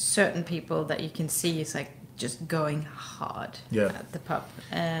certain people that you can see is like just going hard at the pub.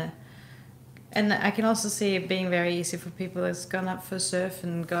 And I can also see it being very easy for people that's gone up for surf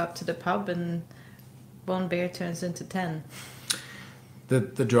and go up to the pub and 1 beer turns into 10.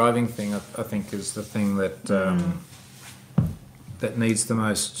 The driving thing, I think, is the thing that that needs the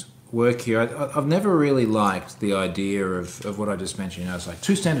most work here, I've never really liked the idea of what I just mentioned. It's like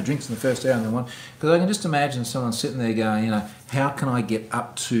 2 standard drinks in the first hour and then one. Because I can just imagine someone sitting there going, how can I get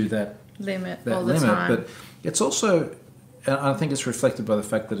up to that limit that all the limit? time. But it's also, I think it's reflected by the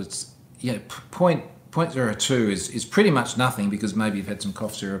fact that it's, point 0.02 is pretty much nothing, because maybe you've had some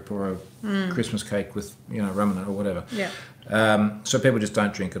cough syrup or a Christmas cake with rum in it or whatever. Yeah. So people just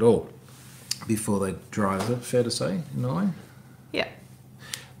don't drink at all before they drive. Is that fair to say in Norway? Yeah.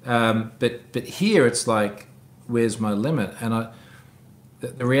 But here it's like, where's my limit? And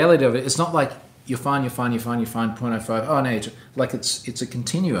the reality of it, it's not like you're fine, 0.05. Oh no, it's a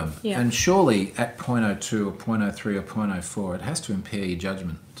continuum. Yeah. And surely at 0.02 or 0.03 or 0.04, it has to impair your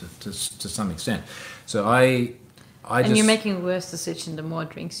judgment to some extent. So I And just, you're making a worse decision the more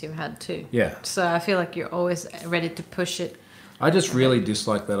drinks you've had too. Yeah. So I feel like you're always ready to push it. I just really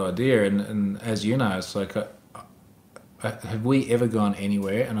dislike that idea. And as you know, it's like, have we ever gone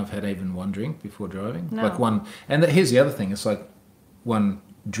anywhere and I've had even one drink before driving? No. Like one. And here's the other thing. It's like one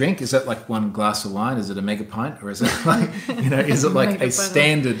drink. Is that like one glass of wine? Is it a mega pint, or is it like is it like a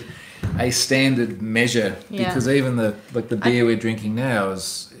standard measure? Yeah. Because even the beer we're drinking now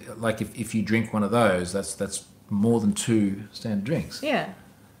is like, if you drink one of those, that's more than 2 standard drinks. Yeah.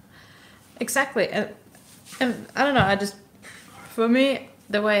 Exactly. And I don't know. For me,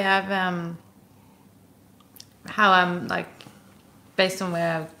 the way how I'm like, based on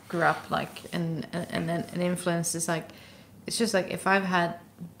where I grew up, like, and influence is like, it's just like, if I've had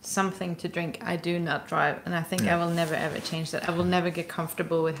something to drink, I do not drive, and I think I will never ever change that. I will never get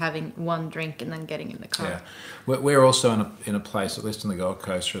comfortable with having one drink and then getting in the car. Yeah, we're also in a place, at least on the Gold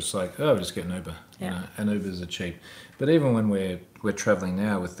Coast, where it's like, we just get an Uber, and Ubers are cheap. But even when we're travelling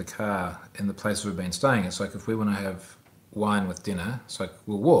now with the car in the places we've been staying, it's like, if we want to have wine with dinner, it's like,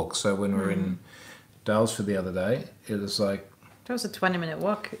 we'll walk. So when we were in Dalesford the other day, it was like, that was a 20-minute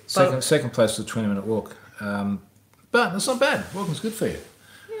walk. second place was a 20-minute walk. But it's not bad. Walking's good for you.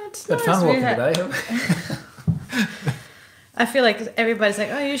 Yeah, it's Had nice. fun walking today. I feel like everybody's like,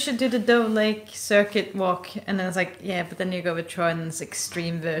 oh, you should do the Dove Lake circuit walk. And then it's like, yeah, but then you go with Troy and this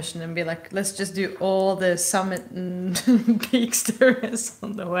extreme version and be like, let's just do all the summit and peaks there is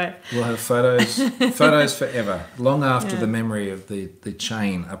on the way. We'll have photos forever, long after the memory of the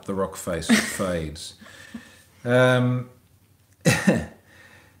chain up the rock face fades.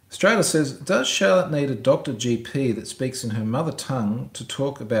 Strata says, does Charlotte need a doctor GP that speaks in her mother tongue to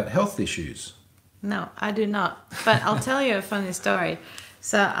talk about health issues? No, I do not. But I'll tell you a funny story.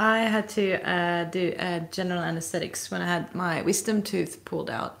 So I had to do general anesthetics when I had my wisdom tooth pulled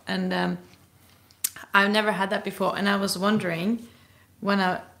out. And I've never had that before. And I was wondering, when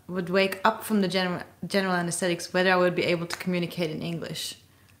I would wake up from the general anesthetics, whether I would be able to communicate in English.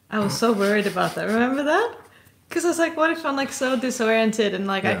 I was so worried about that. Remember that? Because I was like, what if I'm like so disoriented and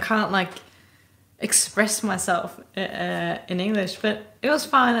like I can't like express myself in English? But it was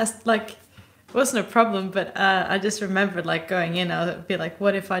fine. It wasn't a problem. But I just remembered like going in, I would be like,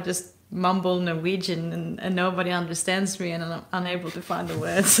 what if I just mumble Norwegian and nobody understands me and I'm unable to find the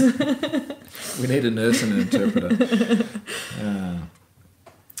words? We need a nurse and an interpreter.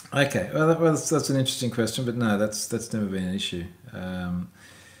 Okay, well that's an interesting question, but no, that's never been an issue.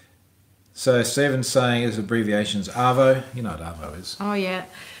 So Stephen's saying his abbreviation's ARVO. You know what ARVO is. Oh, yeah.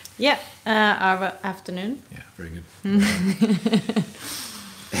 Yeah, ARVO afternoon. Yeah, very good.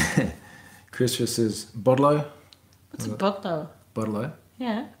 Christopher says Bodlo. What's a bottle? Bodlo.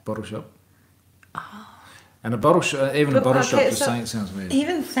 Yeah. Bottle shop. Oh. And a bottle shop, even a bottle shop, just saying it sounds weird.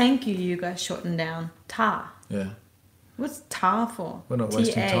 Even thank you guys shortened down. Ta. Yeah. What's ta for? We're not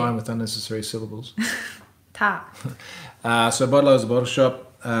wasting time with unnecessary syllables. Ta. So Bodlo is a bottle shop.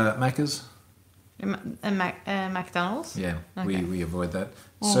 Macca's. McDonald's? Yeah, Okay. we avoid that.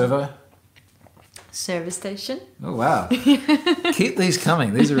 Servo. Service station? Oh wow! Keep these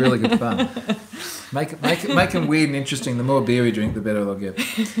coming. These are really good fun. Make them weird and interesting. The more beer we drink, the better they'll get.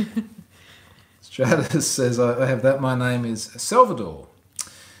 Stratus says, "I have that. My name is Salvador."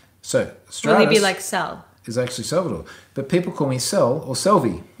 So Stratus Will he be like Sal? is actually Salvador, but people call me Sel or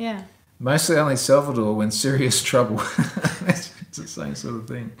Selvi. Yeah. Mostly only Salvador when serious trouble. It's the same sort of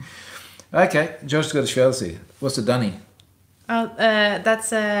thing. Okay, Josh's got a Chelsea. What's a dunny? Oh,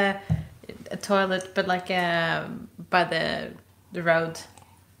 that's a toilet, but like by the road,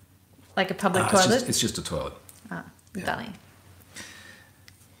 like a public toilet. It's just a toilet. Ah, dunny.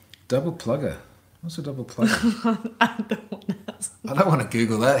 Double plugger. What's a double plugger? I don't want to. I don't want to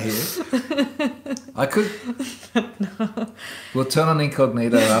Google that here. I could. No. We'll turn on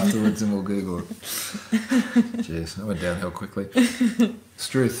incognito afterwards and we'll Google it. Jeez, I went downhill quickly.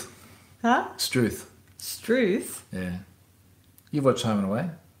 Struth. Huh? Struth. Struth? Yeah. You've watched Home and Away?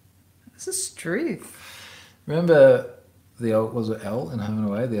 This is truth. Remember the old, was it Al in Home and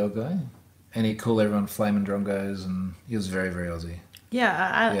Away, the old guy? And he'd call everyone flaming drongos, and he was very, very Aussie.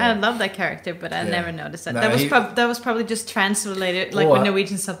 Yeah, Yeah. I love that character, but I never noticed that. No, that was probably just translated like Or with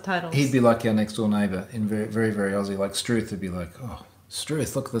Norwegian subtitles. He'd be like our next door neighbour in very, very, very Aussie. Like Struth would be like, "Oh,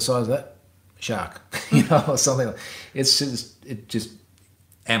 Struth, look at the size of that shark," or something. It just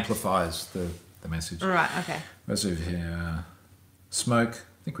amplifies the message. Right. Okay. Let's see here. Smoke.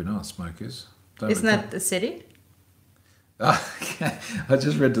 I think we know what smoke is. Isn't that the city? Okay. I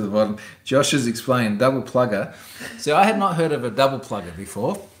just read to the bottom. Josh has explained double plugger. See, I had not heard of a double plugger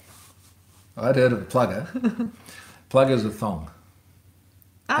before. I'd heard of a plugger. Plugger's a thong.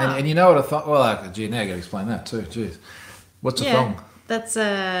 Ah. And you know what a thong... Well, gee, now I got to explain that too. Jeez. What's a thong? That's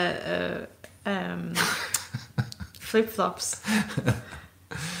flip-flops.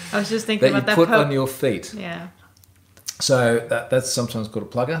 I was just thinking That you about that. put on your feet. Yeah. So that's sometimes called a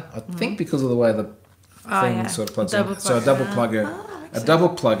plugger. I think because of the way the thing sort of plugs in. So a double plugger. A double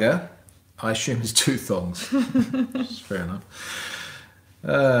plugger, I assume, is two thongs. Fair enough.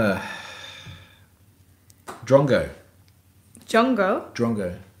 Drongo. Drongo?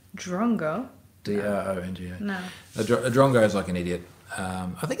 Drongo. Drongo? D-R-O-N-G-O. No. A drongo is like an idiot.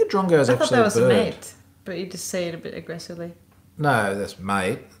 I think a drongo is I actually thought that was a a bird. mate, but you just say it a bit aggressively. No, that's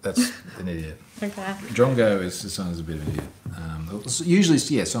mate. That's an idiot. Okay. Drongo is someone who's a bit of an idiot. Usually,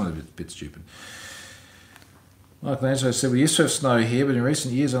 yeah, someone a bit stupid. Michael Angelo said, we used to have snow here, but in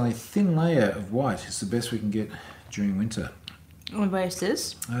recent years only a thin layer of white is the best we can get during winter. And where is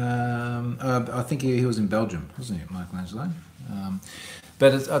this? I think he was in Belgium, wasn't he, Michelangelo?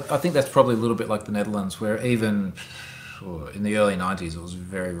 But I think that's probably a little bit like the Netherlands, where even in the early 90s it was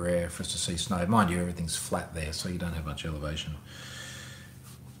very rare for us to see snow. Mind you, everything's flat there, so you don't have much elevation.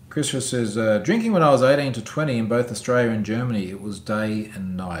 Christopher says, drinking when I was 18 to 20 in both Australia and Germany, it was day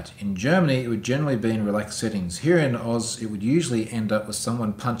and night. In Germany, it would generally be in relaxed settings. Here in Oz, it would usually end up with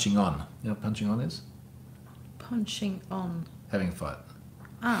someone punching on. You know what punching on is? Punching on. Having a fight.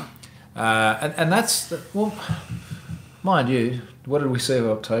 Oh. And that's, well, mind you, what did we see of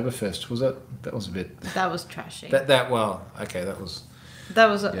Oktoberfest? That was a bit... That was trashy. That well, okay, that was... That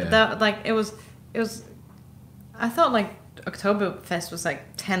was, Yeah. it was, I thought like Oktoberfest was like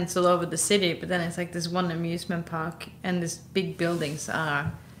tents all over the city, but then it's like this one amusement park and these big buildings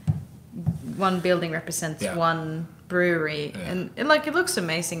are, one building represents one brewery, and it looks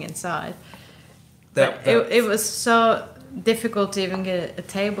amazing inside. It was so difficult to even get a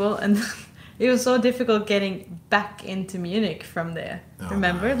table, and it was so difficult getting back into Munich from there.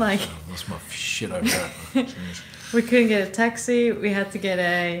 Remember? No, I lost my shit over that. We couldn't get a taxi. We had to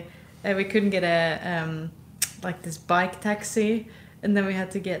get we couldn't get like this bike taxi, and then we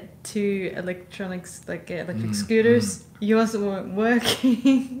had to get two electric scooters. Yours weren't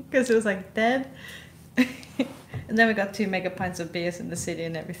working because it was like dead. And then we got 2 mega pints of beers in the city,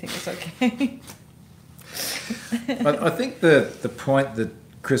 and everything was okay. I think the point that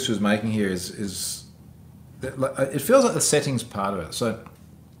Chris was making here is that, it feels like the setting's part of it. So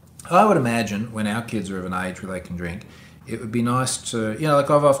I would imagine when our kids are of an age where they can drink, it would be nice to, like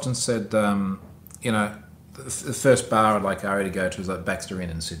I've often said, the first bar I'd like Ari to go to is like Baxter Inn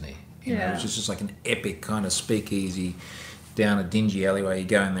in Sydney, which is just like an epic kind of speakeasy down a dingy alleyway. You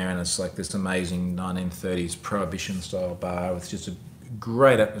go in there and it's like this amazing 1930s prohibition style bar with just a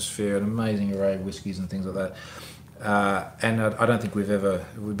great atmosphere, an amazing array of whiskies and things like that. And I don't think we've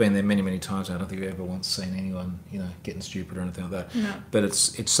been there many, many times now. I don't think we've ever once seen anyone, getting stupid or anything like that. No. But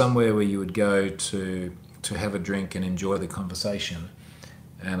it's somewhere where you would go to have a drink and enjoy the conversation.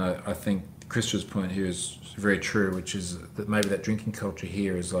 And I think Christopher's point here is very true, which is that maybe that drinking culture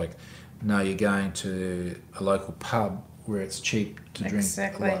here is like, no, you're going to a local pub where it's cheap to drink.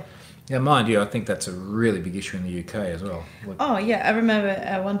 Exactly. Yeah, mind you, I think that's a really big issue in the UK as well. Oh yeah, I remember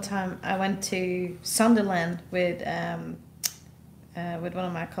one time I went to Sunderland with one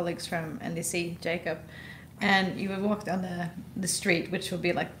of my colleagues from NDC, Jacob, and you would walk down the street, which would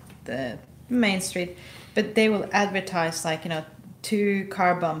be like the main street, but they will advertise 2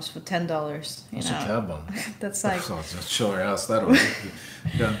 car bombs for $10. What's a car bomb? That's like... I'm not sure how else that was.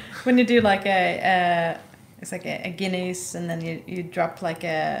 Yeah. When you do like it's like a Guinness, and then you drop like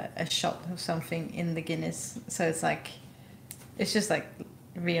a shot of something in the Guinness. So it's just like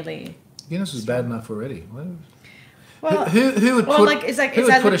really... Guinness is bad enough already. Well, who would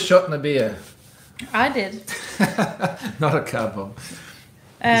put a shot in a beer? I did. Not a car bomb.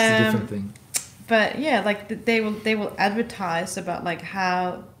 It's a different thing. But yeah, they will advertise about like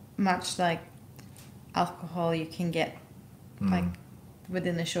how much like alcohol you can get like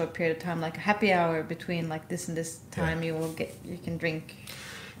within a short period of time, like a happy hour between like this and this time you can drink.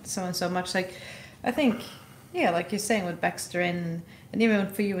 so much. Like, I think, yeah, like you're saying with Baxter Inn, and even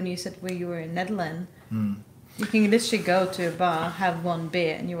for you when you said where you were in Netherlands, you can literally go to a bar, have one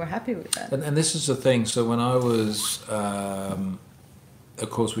beer, and you were happy with that. And this is the thing. So when I was, of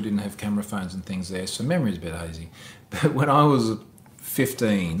course, we didn't have camera phones and things there, so memory's a bit hazy. But when I was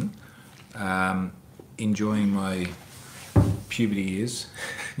 15, enjoying my puberty years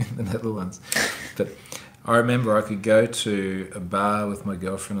in the Netherlands, but I remember I could go to a bar with my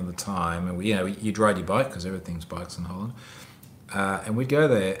girlfriend at the time, and you'd ride your bike because everything's bikes in Holland, and we'd go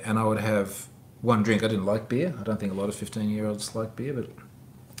there, and I would have one drink. I didn't like beer. I don't think a lot of 15-year-olds like beer, but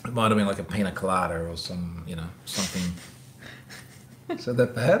it might have been like a pina colada or something. Is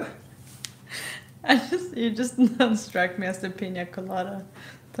that bad? You just don't strike me as the pina colada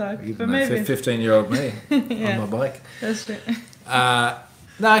talk. But maybe 15-year-old me yeah, on my bike. That's true.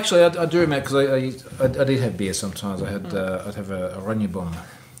 No, actually, I do remember because I did have beer sometimes. I'd have a Ronjebom,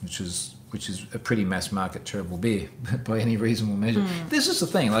 which is a pretty mass market terrible beer by any reasonable measure. This is the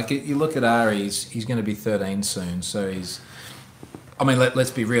thing. Like you look at Ari, he's going to be 13 soon, so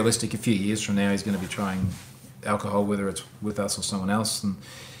let's be realistic. A few years from now, he's going to be trying alcohol, whether it's with us or someone else, and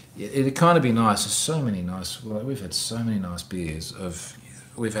it'd kind of be nice. There's so many nice. We've had so many nice beers.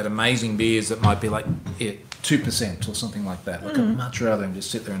 We've had amazing beers that might be like 2% or something like that. Like I'd much rather him just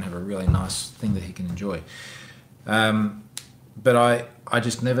sit there and have a really nice thing that he can enjoy. But I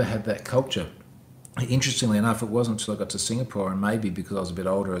just never had that culture. Interestingly enough, it wasn't until I got to Singapore, and maybe because I was a bit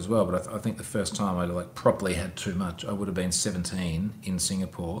older as well, but I think the first time I properly had too much, I would have been 17 in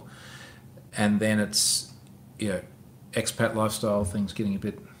Singapore. And then it's, expat lifestyle things getting a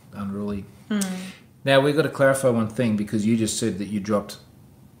bit unruly. Now, we've got to clarify one thing, because you just said that you dropped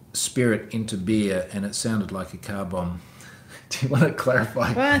spirit into beer and it sounded like a car bomb. Do you want to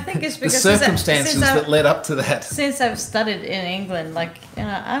clarify Well, I think it's the because circumstances that led up to that? Since I've studied in England,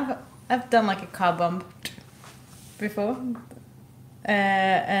 I've done like a car bomb before,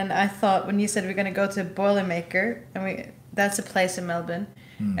 and I thought when you said we're gonna go to a Boilermaker, and that's a place in Melbourne,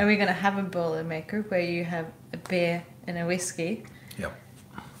 and we're gonna have a Boilermaker where you have a beer and a whiskey. Yep.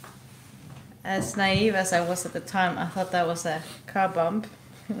 As naive as I was at the time, I thought that was a car bomb.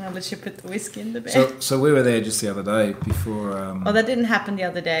 But you put the whiskey in the beer. So we were there just the other day before. That didn't happen the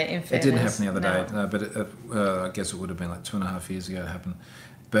other day. In fairness, it didn't happen the other day. No, but I guess it would have been like 2.5 years ago it happened.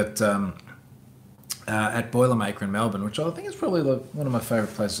 But at Boilermaker in Melbourne, which I think is probably one of my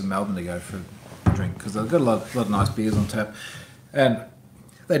favourite places in Melbourne to go for a drink, because they've got a lot of nice beers on tap, and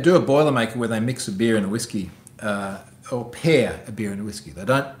they do a Boilermaker where they mix a beer and a whiskey, or pair a beer and a whiskey. They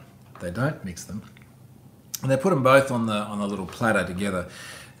don't mix them, and they put them both on the little platter together.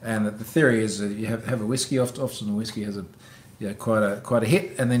 And the theory is that you have a whiskey. Often the whiskey has quite a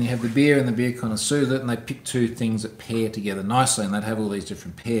hit, and then you have the beer, and the beer kind of soothes it, and they pick two things that pair together nicely, and they'd have all these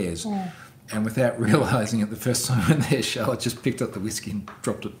different pairs. Yeah. And without realising it, the first time I went there, Charlotte just picked up the whiskey and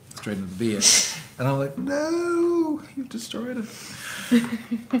dropped it straight into the beer. And I'm like, no, you've destroyed it.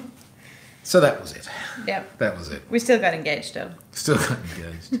 So that was it. Yep. That was it. We still got engaged, though. Still got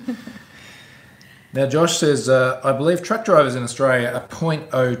engaged. Now, Josh says, I believe truck drivers in Australia are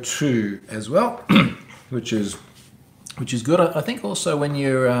 0.02 as well, which is good. I think also when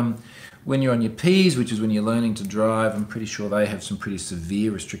you're on your Ps, which is when you're learning to drive, I'm pretty sure they have some pretty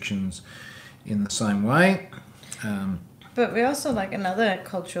severe restrictions in the same way. But we also like another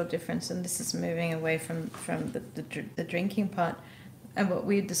cultural difference, and this is moving away from the drinking part. And what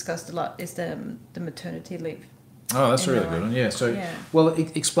we discussed a lot is the maternity leave. Oh, that's a really good one. Yeah. So, yeah. Well,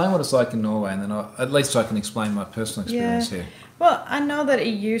 explain what it's like in Norway, and then at least I can explain my personal experience here. Well, I know that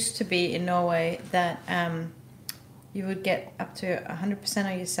it used to be in Norway that you would get up to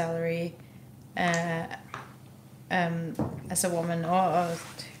 100% of your salary as a woman, or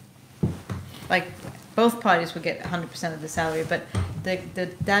like both parties would get 100% of the salary, but the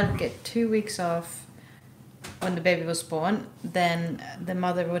dad would get 2 weeks off when the baby was born. Then the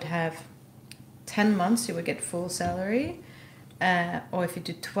mother would have 10 months, you would get full salary, or if you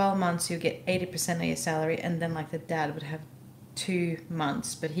do 12 months, you get 80% of your salary, and then like the dad would have 2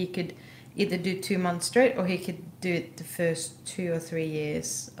 months, but he could either do 2 months straight, or he could do it the first 2 or 3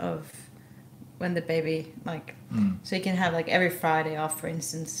 years of when the baby so you can have like every Friday off, for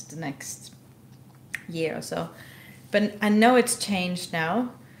instance, the next year or so. But I know it's changed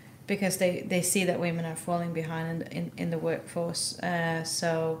now, because they see that women are falling behind in the workforce.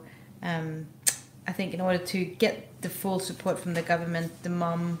 I think in order to get the full support from the government, the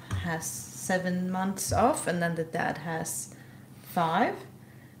mom has 7 months off, and then the dad has 5.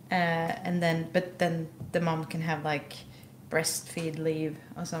 But then the mom can have like breastfeed leave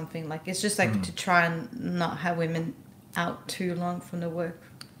or something. Like it's just like to try and not have women out too long from the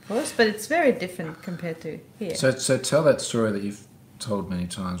Of course, but it's very different compared to here. So tell that story that you've told many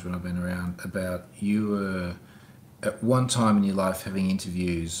times when I've been around about you were at one time in your life having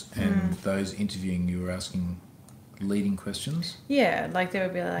interviews, and those interviewing you were asking leading questions. Yeah, like they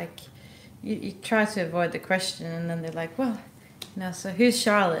would be like, you try to avoid the question, and then they're like, well, so who's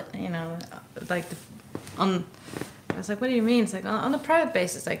Charlotte? Like I was like, what do you mean? It's like on a private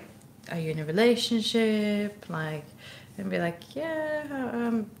basis, like, are you in a relationship? Like, and be like,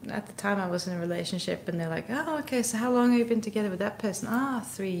 yeah, at the time I was in a relationship, and they're like, oh, okay, so how long have you been together with that person?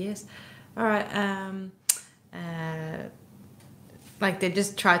 3 years. All right. Like they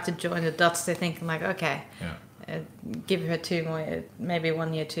just try to join the dots. They're thinking like, okay, give her 2 more, maybe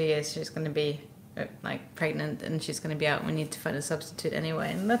 1 year, 2 years, she's going to be like pregnant and she's going to be out. We need to find a substitute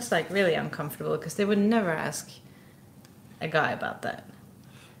anyway, and that's like really uncomfortable because they would never ask a guy about that.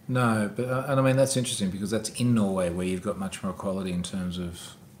 No, but and I mean that's interesting because that's in Norway where you've got much more equality in terms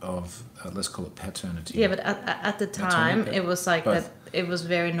of let's call it paternity. Yeah, but at the time it was like both. That it was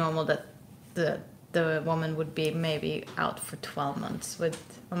very normal that the woman would be maybe out for 12 months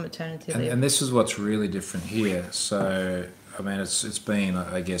on maternity leave. And this is what's really different here. So I mean it's been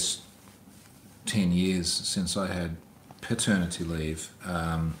I guess 10 years since I had paternity leave,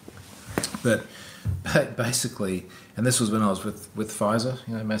 but basically, and this was when I was with Pfizer,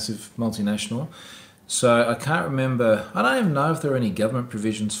 massive multinational. So I can't remember, I don't even know if there were any government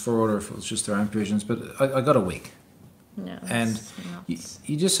provisions for it or if it was just their own provisions, but I got a week. Yeah, and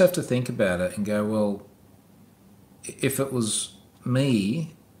you just have to think about it and go, well, if it was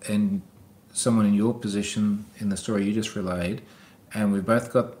me and someone in your position in the story you just relayed, and we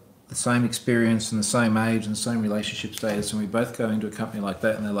both got the same experience and the same age and the same relationship status, and we both go into a company like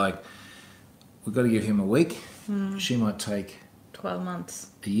that and they're like, we've got to give him a week. She might take 12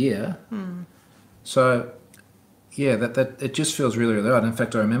 months, a year. So, yeah, that it just feels really, really odd. In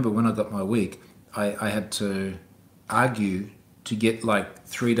fact, I remember when I got my week, I had to argue to get like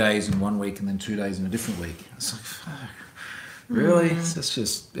 3 days in 1 week and then 2 days in a different week. It's like, fuck, really? That's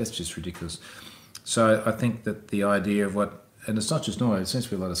just ridiculous. So I think that the idea of what, and it's not just Norway, it seems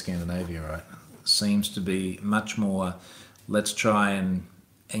to be a lot of Scandinavia, right? Seems to be much more, let's try and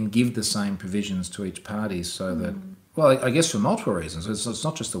give the same provisions to each party so that, well, I guess for multiple reasons. It's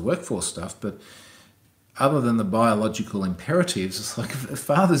not just the workforce stuff, but other than the biological imperatives, it's like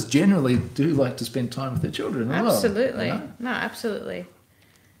fathers generally do like to spend time with their children as well. Absolutely. No, absolutely.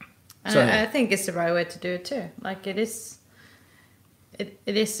 And so, I think it's the right way to do it too. Like it is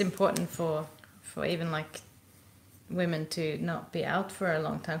important for even like women to not be out for a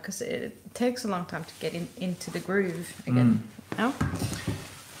long time because it takes a long time to get into the groove again.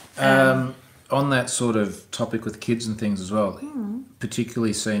 On that sort of topic with kids and things as well,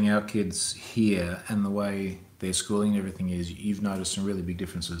 particularly seeing our kids here and the way their schooling and everything is, you've noticed some really big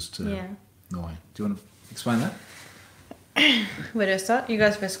differences to Norway. Do you want to explain that? Where do I start? You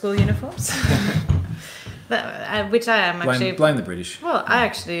guys wear school uniforms? Which I am actually... Blame the British. Well, I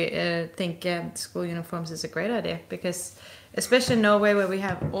actually think school uniforms is a great idea because, especially in Norway where we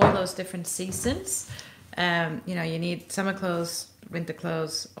have all those different seasons, you need summer clothes, winter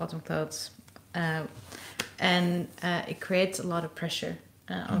clothes, autumn clothes, and it creates a lot of pressure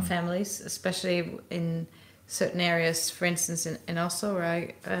on families, especially in certain areas. For instance, in Oslo,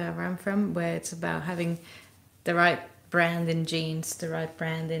 where I'm from, where it's about having the right brand in jeans, the right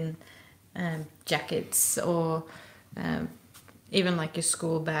brand in jackets, or even like your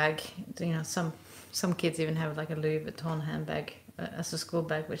school bag. Some kids even have like a Louis Vuitton handbag as a school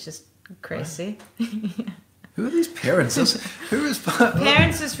bag, which is crazy. Who are these parents? Who is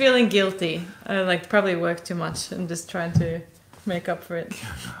parents is feeling guilty? Probably work too much and just trying to make up for it.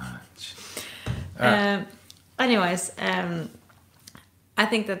 Anyways, I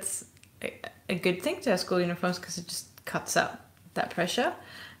think that's a good thing to have school uniforms because it just cuts out that pressure.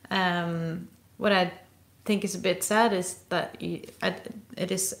 What I think is a bit sad is that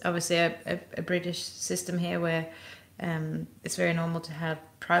it is obviously a British system here where it's very normal to have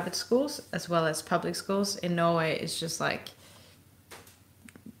private schools as well as public schools. In Norway, it's just like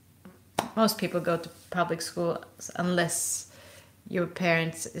most people go to public school unless your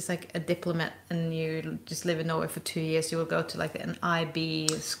parents is like a diplomat and you just live in Norway for 2 years. You will go to like an IB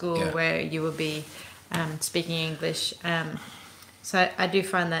school where you will be speaking English. So I do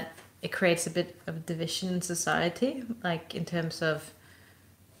find that it creates a bit of division in society, like in terms of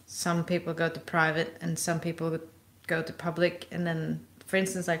some people go to private and some people go to public, and then for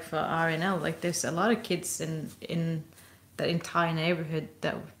instance like for RNL, like there's a lot of kids in that entire neighborhood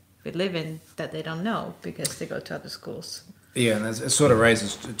that we live in that they don't know because they go to other schools. Yeah, and it sort of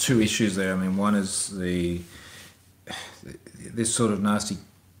raises two issues there. I mean, one is this sort of nasty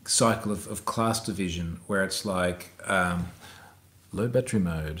cycle of class division where it's like low battery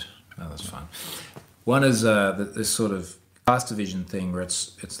mode. Oh, that's fun. One is this sort of class division thing where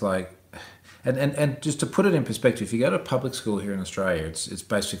it's like, and just to put it in perspective, if you go to public school here in Australia, it's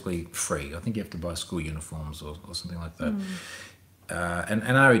basically free. I think you have to buy school uniforms or something like that.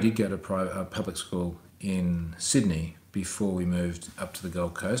 And Ari did go to public school in Sydney before we moved up to the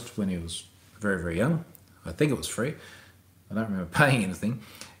Gold Coast when he was very, very young. I think it was free. I don't remember paying anything.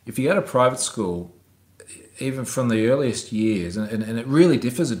 If you go to private school, even from the earliest years, and it really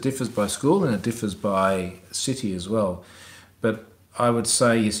differs. It differs by school and it differs by city as well. But I would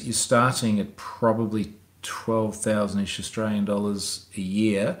say you're starting at probably 12,000-ish Australian dollars a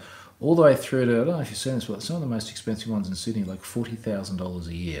year, all the way through to, I don't know if you've seen this, but some of the most expensive ones in Sydney, like $40,000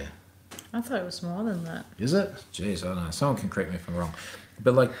 a year. I thought it was more than that. Is it? Jeez, I don't know. Someone can correct me if I'm wrong.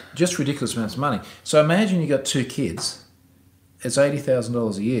 But like just ridiculous amounts of money. So imagine you got 2 kids, it's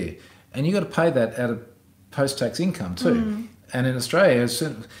 $80,000 a year, and you got to pay that out of post-tax income too. And in Australia,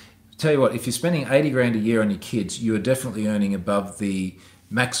 tell you what, if you're spending 80 grand a year on your kids, you are definitely earning above the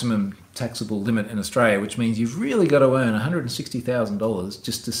maximum taxable limit in Australia, which means you've really got to earn $160,000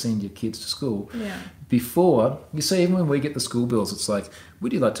 just to send your kids to school. Yeah. Before, you see, even when we get the school bills, it's like,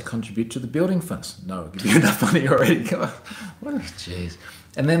 would you like to contribute to the building funds? No, I'll give you enough money already. What a jeez.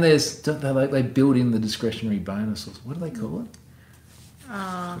 And then they build in the discretionary bonus. What do they call it?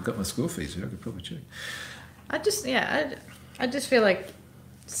 I've got my school fees here. I could probably check. I just feel like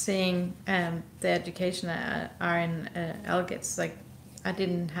seeing the education that RNL gets, like, I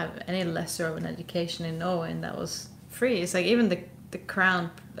didn't have any lesser of an education in Norway, and that was free. It's like even the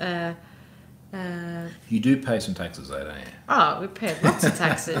crown. You do pay some taxes though, don't you? Oh, we pay lots of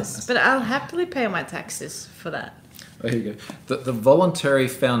taxes, but I'll happily pay my taxes for that. Oh, here you go. The voluntary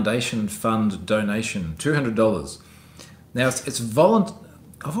foundation fund donation, $200. Now it's voluntary.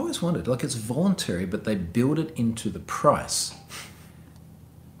 I've always wondered, like, it's voluntary, but they build it into the price.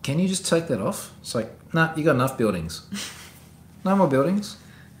 Can you just take that off? It's like, nah, you got enough buildings. No more buildings.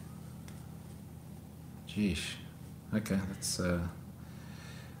 Jeez. Okay, that's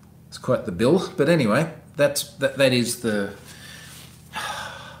it's quite the bill. But anyway, that is the.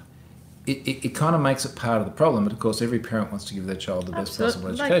 It kind of makes it part of the problem, but of course, every parent wants to give their child the best possible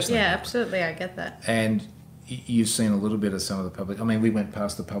education. Yeah, absolutely, I get that. And you've seen a little bit of some of the public. I mean, we went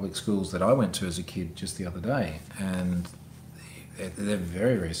past the public schools that I went to as a kid just the other day, and they're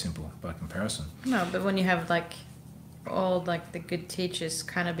very, very simple by comparison. No, but when you have like all like the good teachers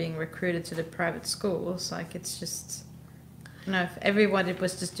kind of being recruited to the private schools, like it's just, you know, if everybody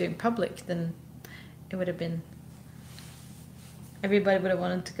was just doing public, then it would have been. Everybody would have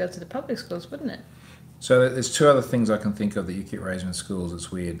wanted to go to the public schools, wouldn't it? So there's 2 other things I can think of that you keep raising in schools.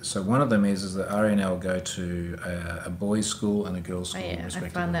 It's weird. So one of them is that RNL go to a boys' school and a girls' school, respectively. I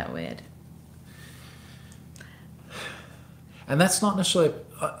find that weird. And that's not necessarily.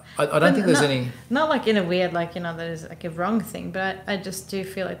 I don't think there's any. Not like in a weird, like, you know, there's like a wrong thing, but I just do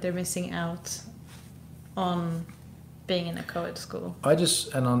feel like they're missing out on being in a co-ed school.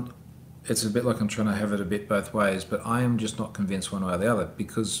 It's a bit like I'm trying to have it a bit both ways, but I am just not convinced one way or the other,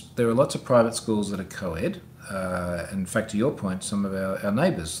 because there are lots of private schools that are co-ed. In fact, to your point, some of our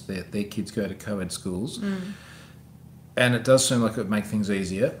neighbours, their kids go to co-ed schools. And it does seem like it would make things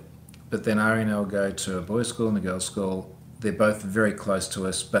easier. But then RNL go to a boys' school and a girls' school. They're both very close to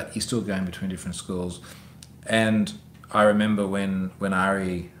us, but you're still going between different schools. And I remember when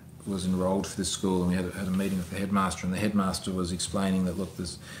Ari was enrolled for this school, and we had a meeting with the headmaster, and the headmaster was explaining that, look,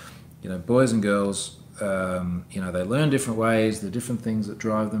 there's, you know, boys and girls, you know, they learn different ways, there are different things that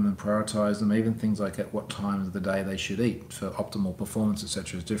drive them and prioritise them, even things like at what times of the day they should eat for optimal performance,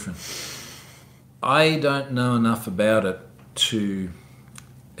 etc. is different. I don't know enough about it to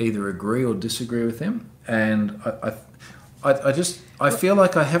either agree or disagree with him, and I feel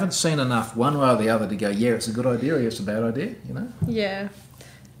like I haven't seen enough one way or the other to go, yeah, it's a good idea or it's a bad idea, you know? Yeah.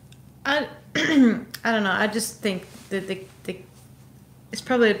 I I don't know, I just think that it's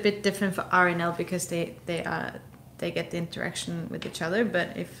probably a bit different for RNL because they get the interaction with each other.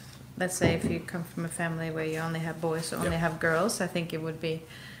 But if, let's say, if you come from a family where you only have boys or only have girls, I think it would be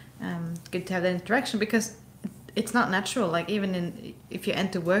good to have that interaction, because it's not natural. Like, even if you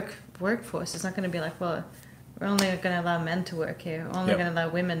enter workforce, it's not going to be like, well, we're only going to allow men to work here, we're only going to allow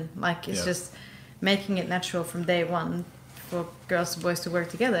women. Like, it's just making it natural from day one for girls and boys to work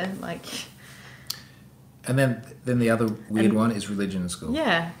together. Like. And then the other weird one is religion in school.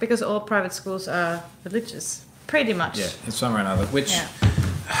 Yeah, because all private schools are religious, pretty much. Yeah, in some way or another. Which,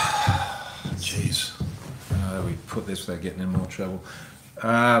 jeez, we put this without getting in more trouble.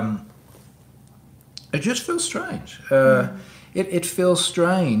 It just feels strange. It feels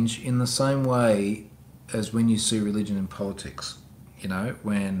strange in the same way as when you see religion in politics. You know,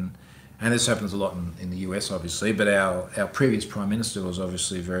 when, and this happens a lot in the US, obviously, but our previous Prime Minister was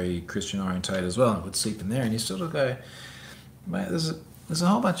obviously very Christian orientated as well, and it would seep in there, and you sort of go, mate, there's a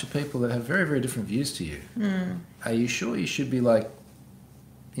whole bunch of people that have very, very different views to you. Are you sure you should be like,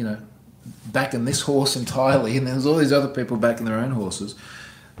 you know, backing this horse entirely, and there's all these other people backing their own horses?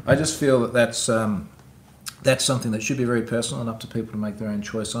 I just feel that that's something that should be very personal and up to people to make their own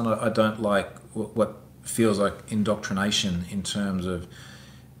choice on. I don't like what feels like indoctrination in terms of,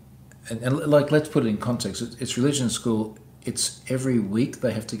 and like, let's put it in context. It's religion school. It's every week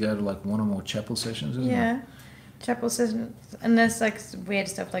they have to go to like one or more chapel sessions, isn't it? Yeah, chapel sessions, and there's like weird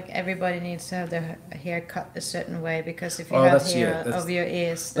stuff like everybody needs to have their hair cut a certain way because if you have hair over your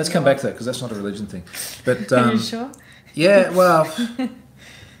ears. Let's come back to that because that's not a religion thing. But are you sure? Yeah, well,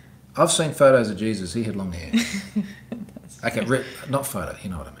 I've seen photos of Jesus. He had long hair. Okay, not photo.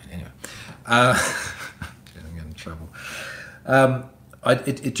 You know what I mean. Anyway, I'm getting in trouble.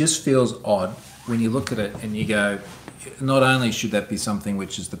 It just feels odd when you look at it and you go, not only should that be something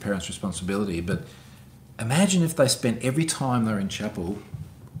which is the parents' responsibility, but imagine if they spent every time they're in chapel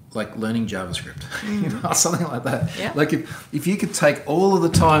like learning JavaScript, you know, something like that. Yeah. Like if you could take all of the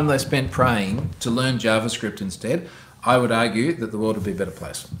time they spent praying to learn JavaScript instead, I would argue that the world would be a better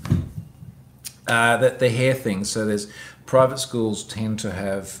place. That the hair thing, so there's private schools tend to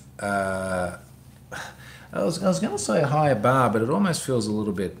have, I was going to say a higher bar, but it almost feels a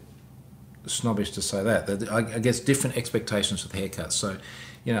little bit snobbish to say that. I guess different expectations with haircuts. So,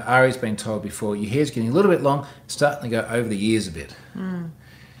 you know, Ari's been told before, your hair's getting a little bit long, starting to go over the ears a bit. And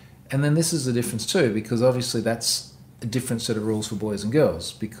then this is the difference too, because obviously that's a different set of rules for boys and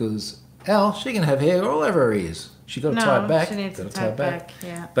girls, because she can have hair all over her ears. She's got to tie it back. She needs to tie it back.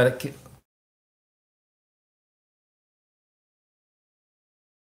 Yeah. But